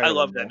think it's fairly. I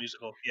love that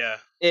musical. Yeah,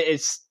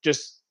 it's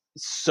just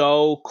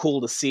so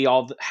cool to see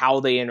how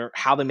they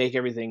make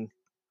everything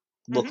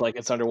look like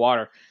it's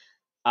underwater.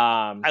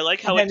 I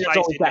like how it's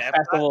always that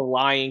festival of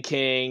Lion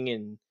King,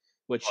 and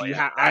which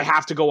I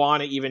have to go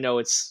on it, even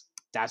though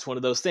that's one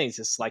of those things.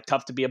 It's like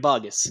tough to be a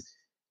bug. It's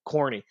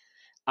corny.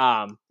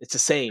 It's the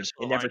same.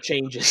 It never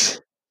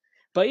changes.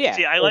 But yeah,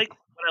 see, what I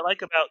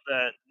like about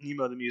the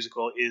Nemo the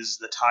musical is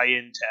the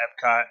tie-in to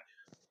Epcot.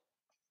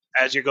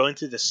 As you're going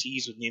through the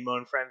Seas with Nemo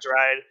and Friends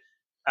ride,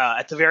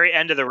 at the very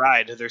end of the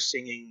ride, they're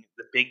singing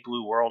the Big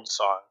Blue World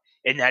song,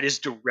 and that is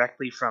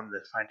directly from the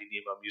Finding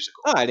Nemo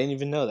musical. Oh, I didn't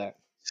even know that.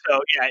 So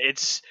yeah,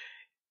 it's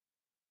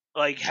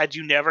like, had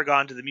you never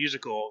gone to the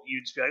musical,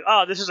 you'd just be like,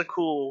 oh, this is a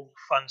cool,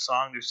 fun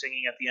song they're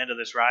singing at the end of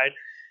this ride.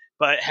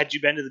 But had you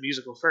been to the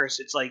musical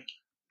first, it's like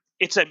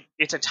it's a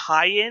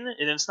tie-in,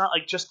 and it's not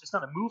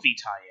a movie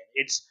tie-in.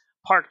 It's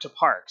park to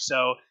park.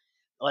 So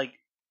like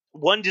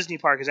one Disney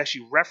park is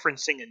actually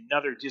referencing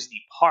another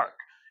Disney park,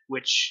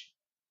 which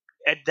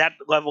at that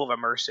level of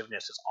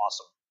immersiveness is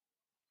awesome.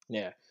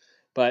 Yeah,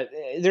 but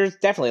there's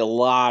definitely a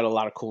lot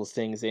of cool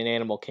things in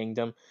Animal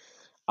Kingdom.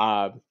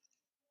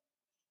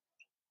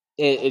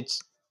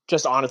 It's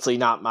just honestly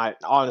not my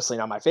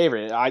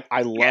favorite.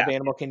 I love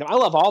Animal Kingdom. I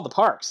love all the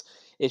parks.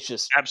 It's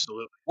just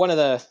absolutely one of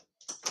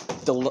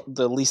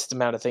the least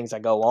amount of things I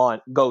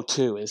go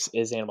to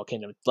is Animal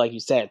Kingdom. Like you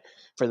said,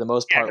 for the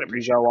most part,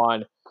 we go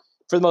on.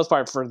 For the most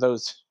part, for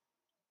those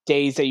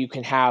days that you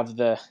can have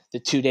the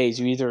 2 days,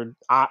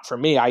 for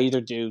me, I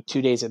either do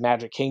 2 days of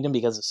Magic Kingdom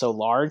because it's so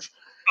large,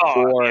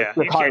 or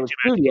Hollywood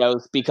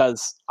Studios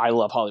because I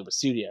love Hollywood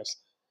Studios.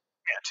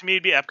 Yeah, to me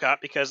it'd be Epcot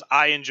because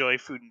I enjoy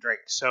food and drink.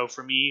 So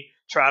for me,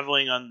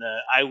 traveling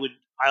I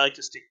like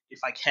to stick, if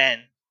I can,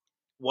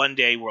 1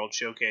 day World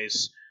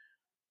Showcase,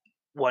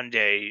 1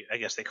 day, I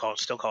guess they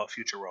still call it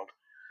Future World.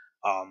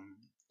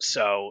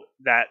 So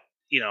that,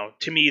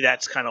 to me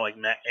that's kind of like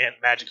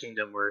Magic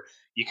Kingdom, where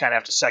you kind of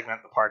have to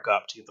segment the park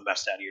up to get the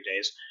best out of your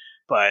days.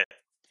 But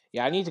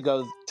yeah, I need to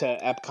go to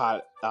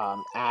Epcot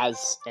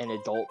as an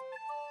adult.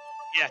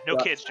 Yeah, no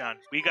kids, John.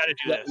 We got to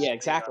do this. Yeah,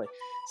 exactly.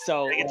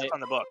 So get this on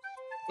the book.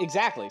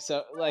 Exactly.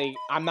 So,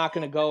 I'm not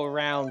going to go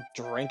around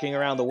drinking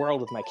around the world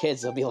with my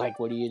kids. They'll be like,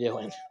 what are you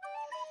doing?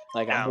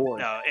 I'm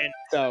bored. No, and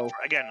so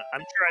again, I'm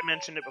sure I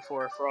mentioned it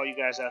before. For all you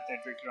guys out there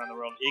drinking around the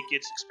world, it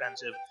gets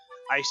expensive.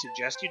 I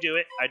suggest you do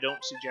it. I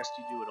don't suggest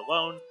you do it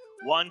alone.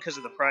 1, because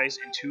of the price,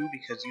 and 2,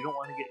 because you don't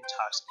want to get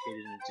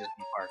intoxicated in a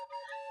Disney park.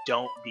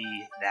 Don't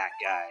be that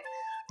guy.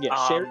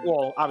 Yeah,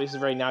 well, obviously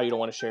right now you don't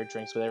want to share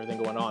drinks with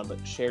everything going on,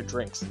 but share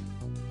drinks.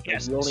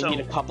 Yes. You only need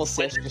a couple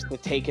sips just to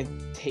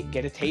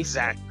get a taste.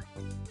 Exactly.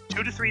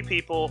 2 to 3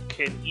 people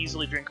can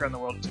easily drink around the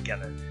world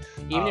together.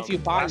 Even if you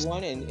buy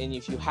one, and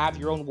if you have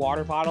your own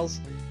water bottles,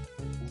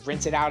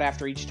 rinse it out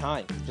after each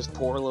time. Just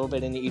pour a little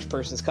bit into each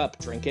person's cup,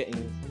 drink it,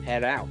 and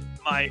head out.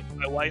 My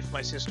wife,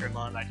 my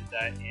sister-in-law, and I did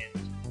that,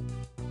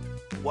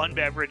 and 1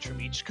 beverage from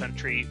each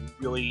country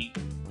really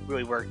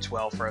worked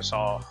well for us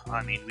all.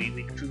 I mean,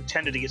 we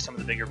tended to get some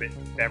of the bigger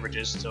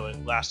beverages, so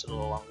it lasted a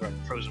little longer.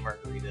 Frozen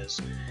margaritas,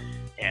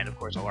 and of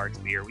course a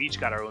large beer. We each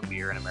got our own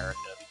beer in America.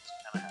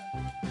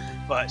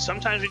 But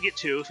sometimes we get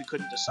 2 if we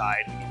couldn't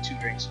decide. We get 2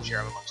 drinks and share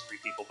them amongst 3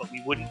 people, but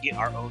we wouldn't get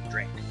our own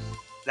drink.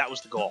 That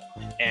was the goal.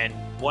 And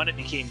 1, it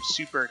became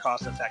super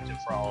cost effective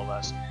for all of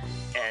us.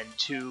 And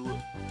 2,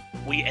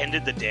 we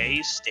ended the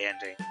day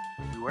standing.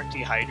 We weren't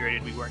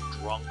dehydrated. We weren't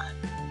drunk.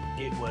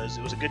 It was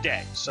a good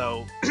day.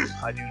 So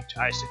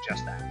I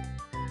suggest that.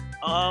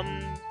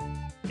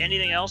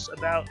 Anything else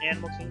about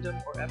Animal Kingdom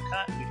or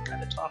Epcot? We can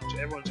kind of talk to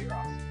everyone's ear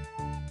off.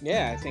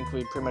 Yeah, I think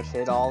we pretty much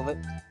hit all of it.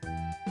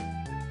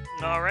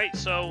 All right,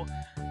 so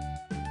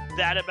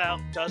that about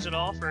does it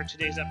all for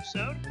today's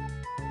episode.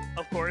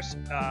 Of course,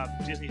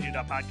 Disney Dude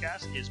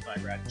Podcast is by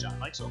Brad and John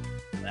Meixel.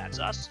 That's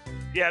us.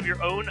 If you have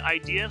your own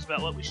ideas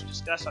about what we should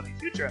discuss on a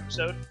future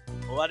episode,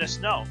 let us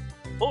know.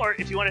 Or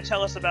if you want to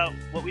tell us about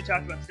what we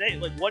talked about today,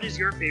 like what is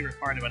your favorite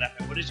part about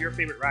Epcot? What is your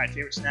favorite ride,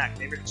 favorite snack,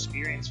 favorite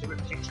experience,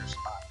 favorite picture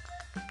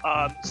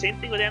spot? Same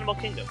thing with Animal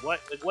Kingdom.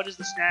 What is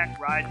the snack,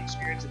 ride,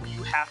 experience that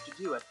you have to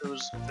do at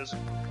those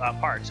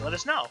parks? So let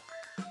us know.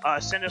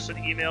 Send us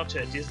an email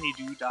to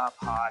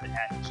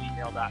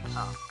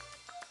disneydoo.pod@gmail.com.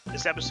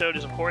 This episode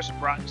is, of course,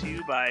 brought to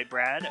you by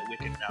Brad at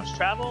Wicked Mouse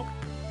Travel.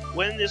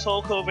 When this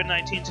whole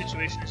COVID-19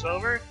 situation is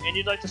over and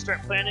you'd like to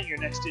start planning your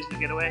next Disney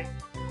getaway,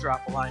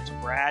 drop a line to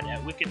Brad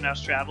at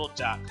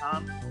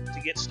wickedmousetravel.com to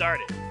get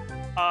started.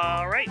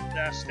 All right,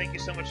 thank you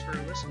so much for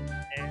listening,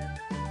 and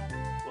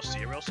we'll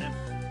see you real soon.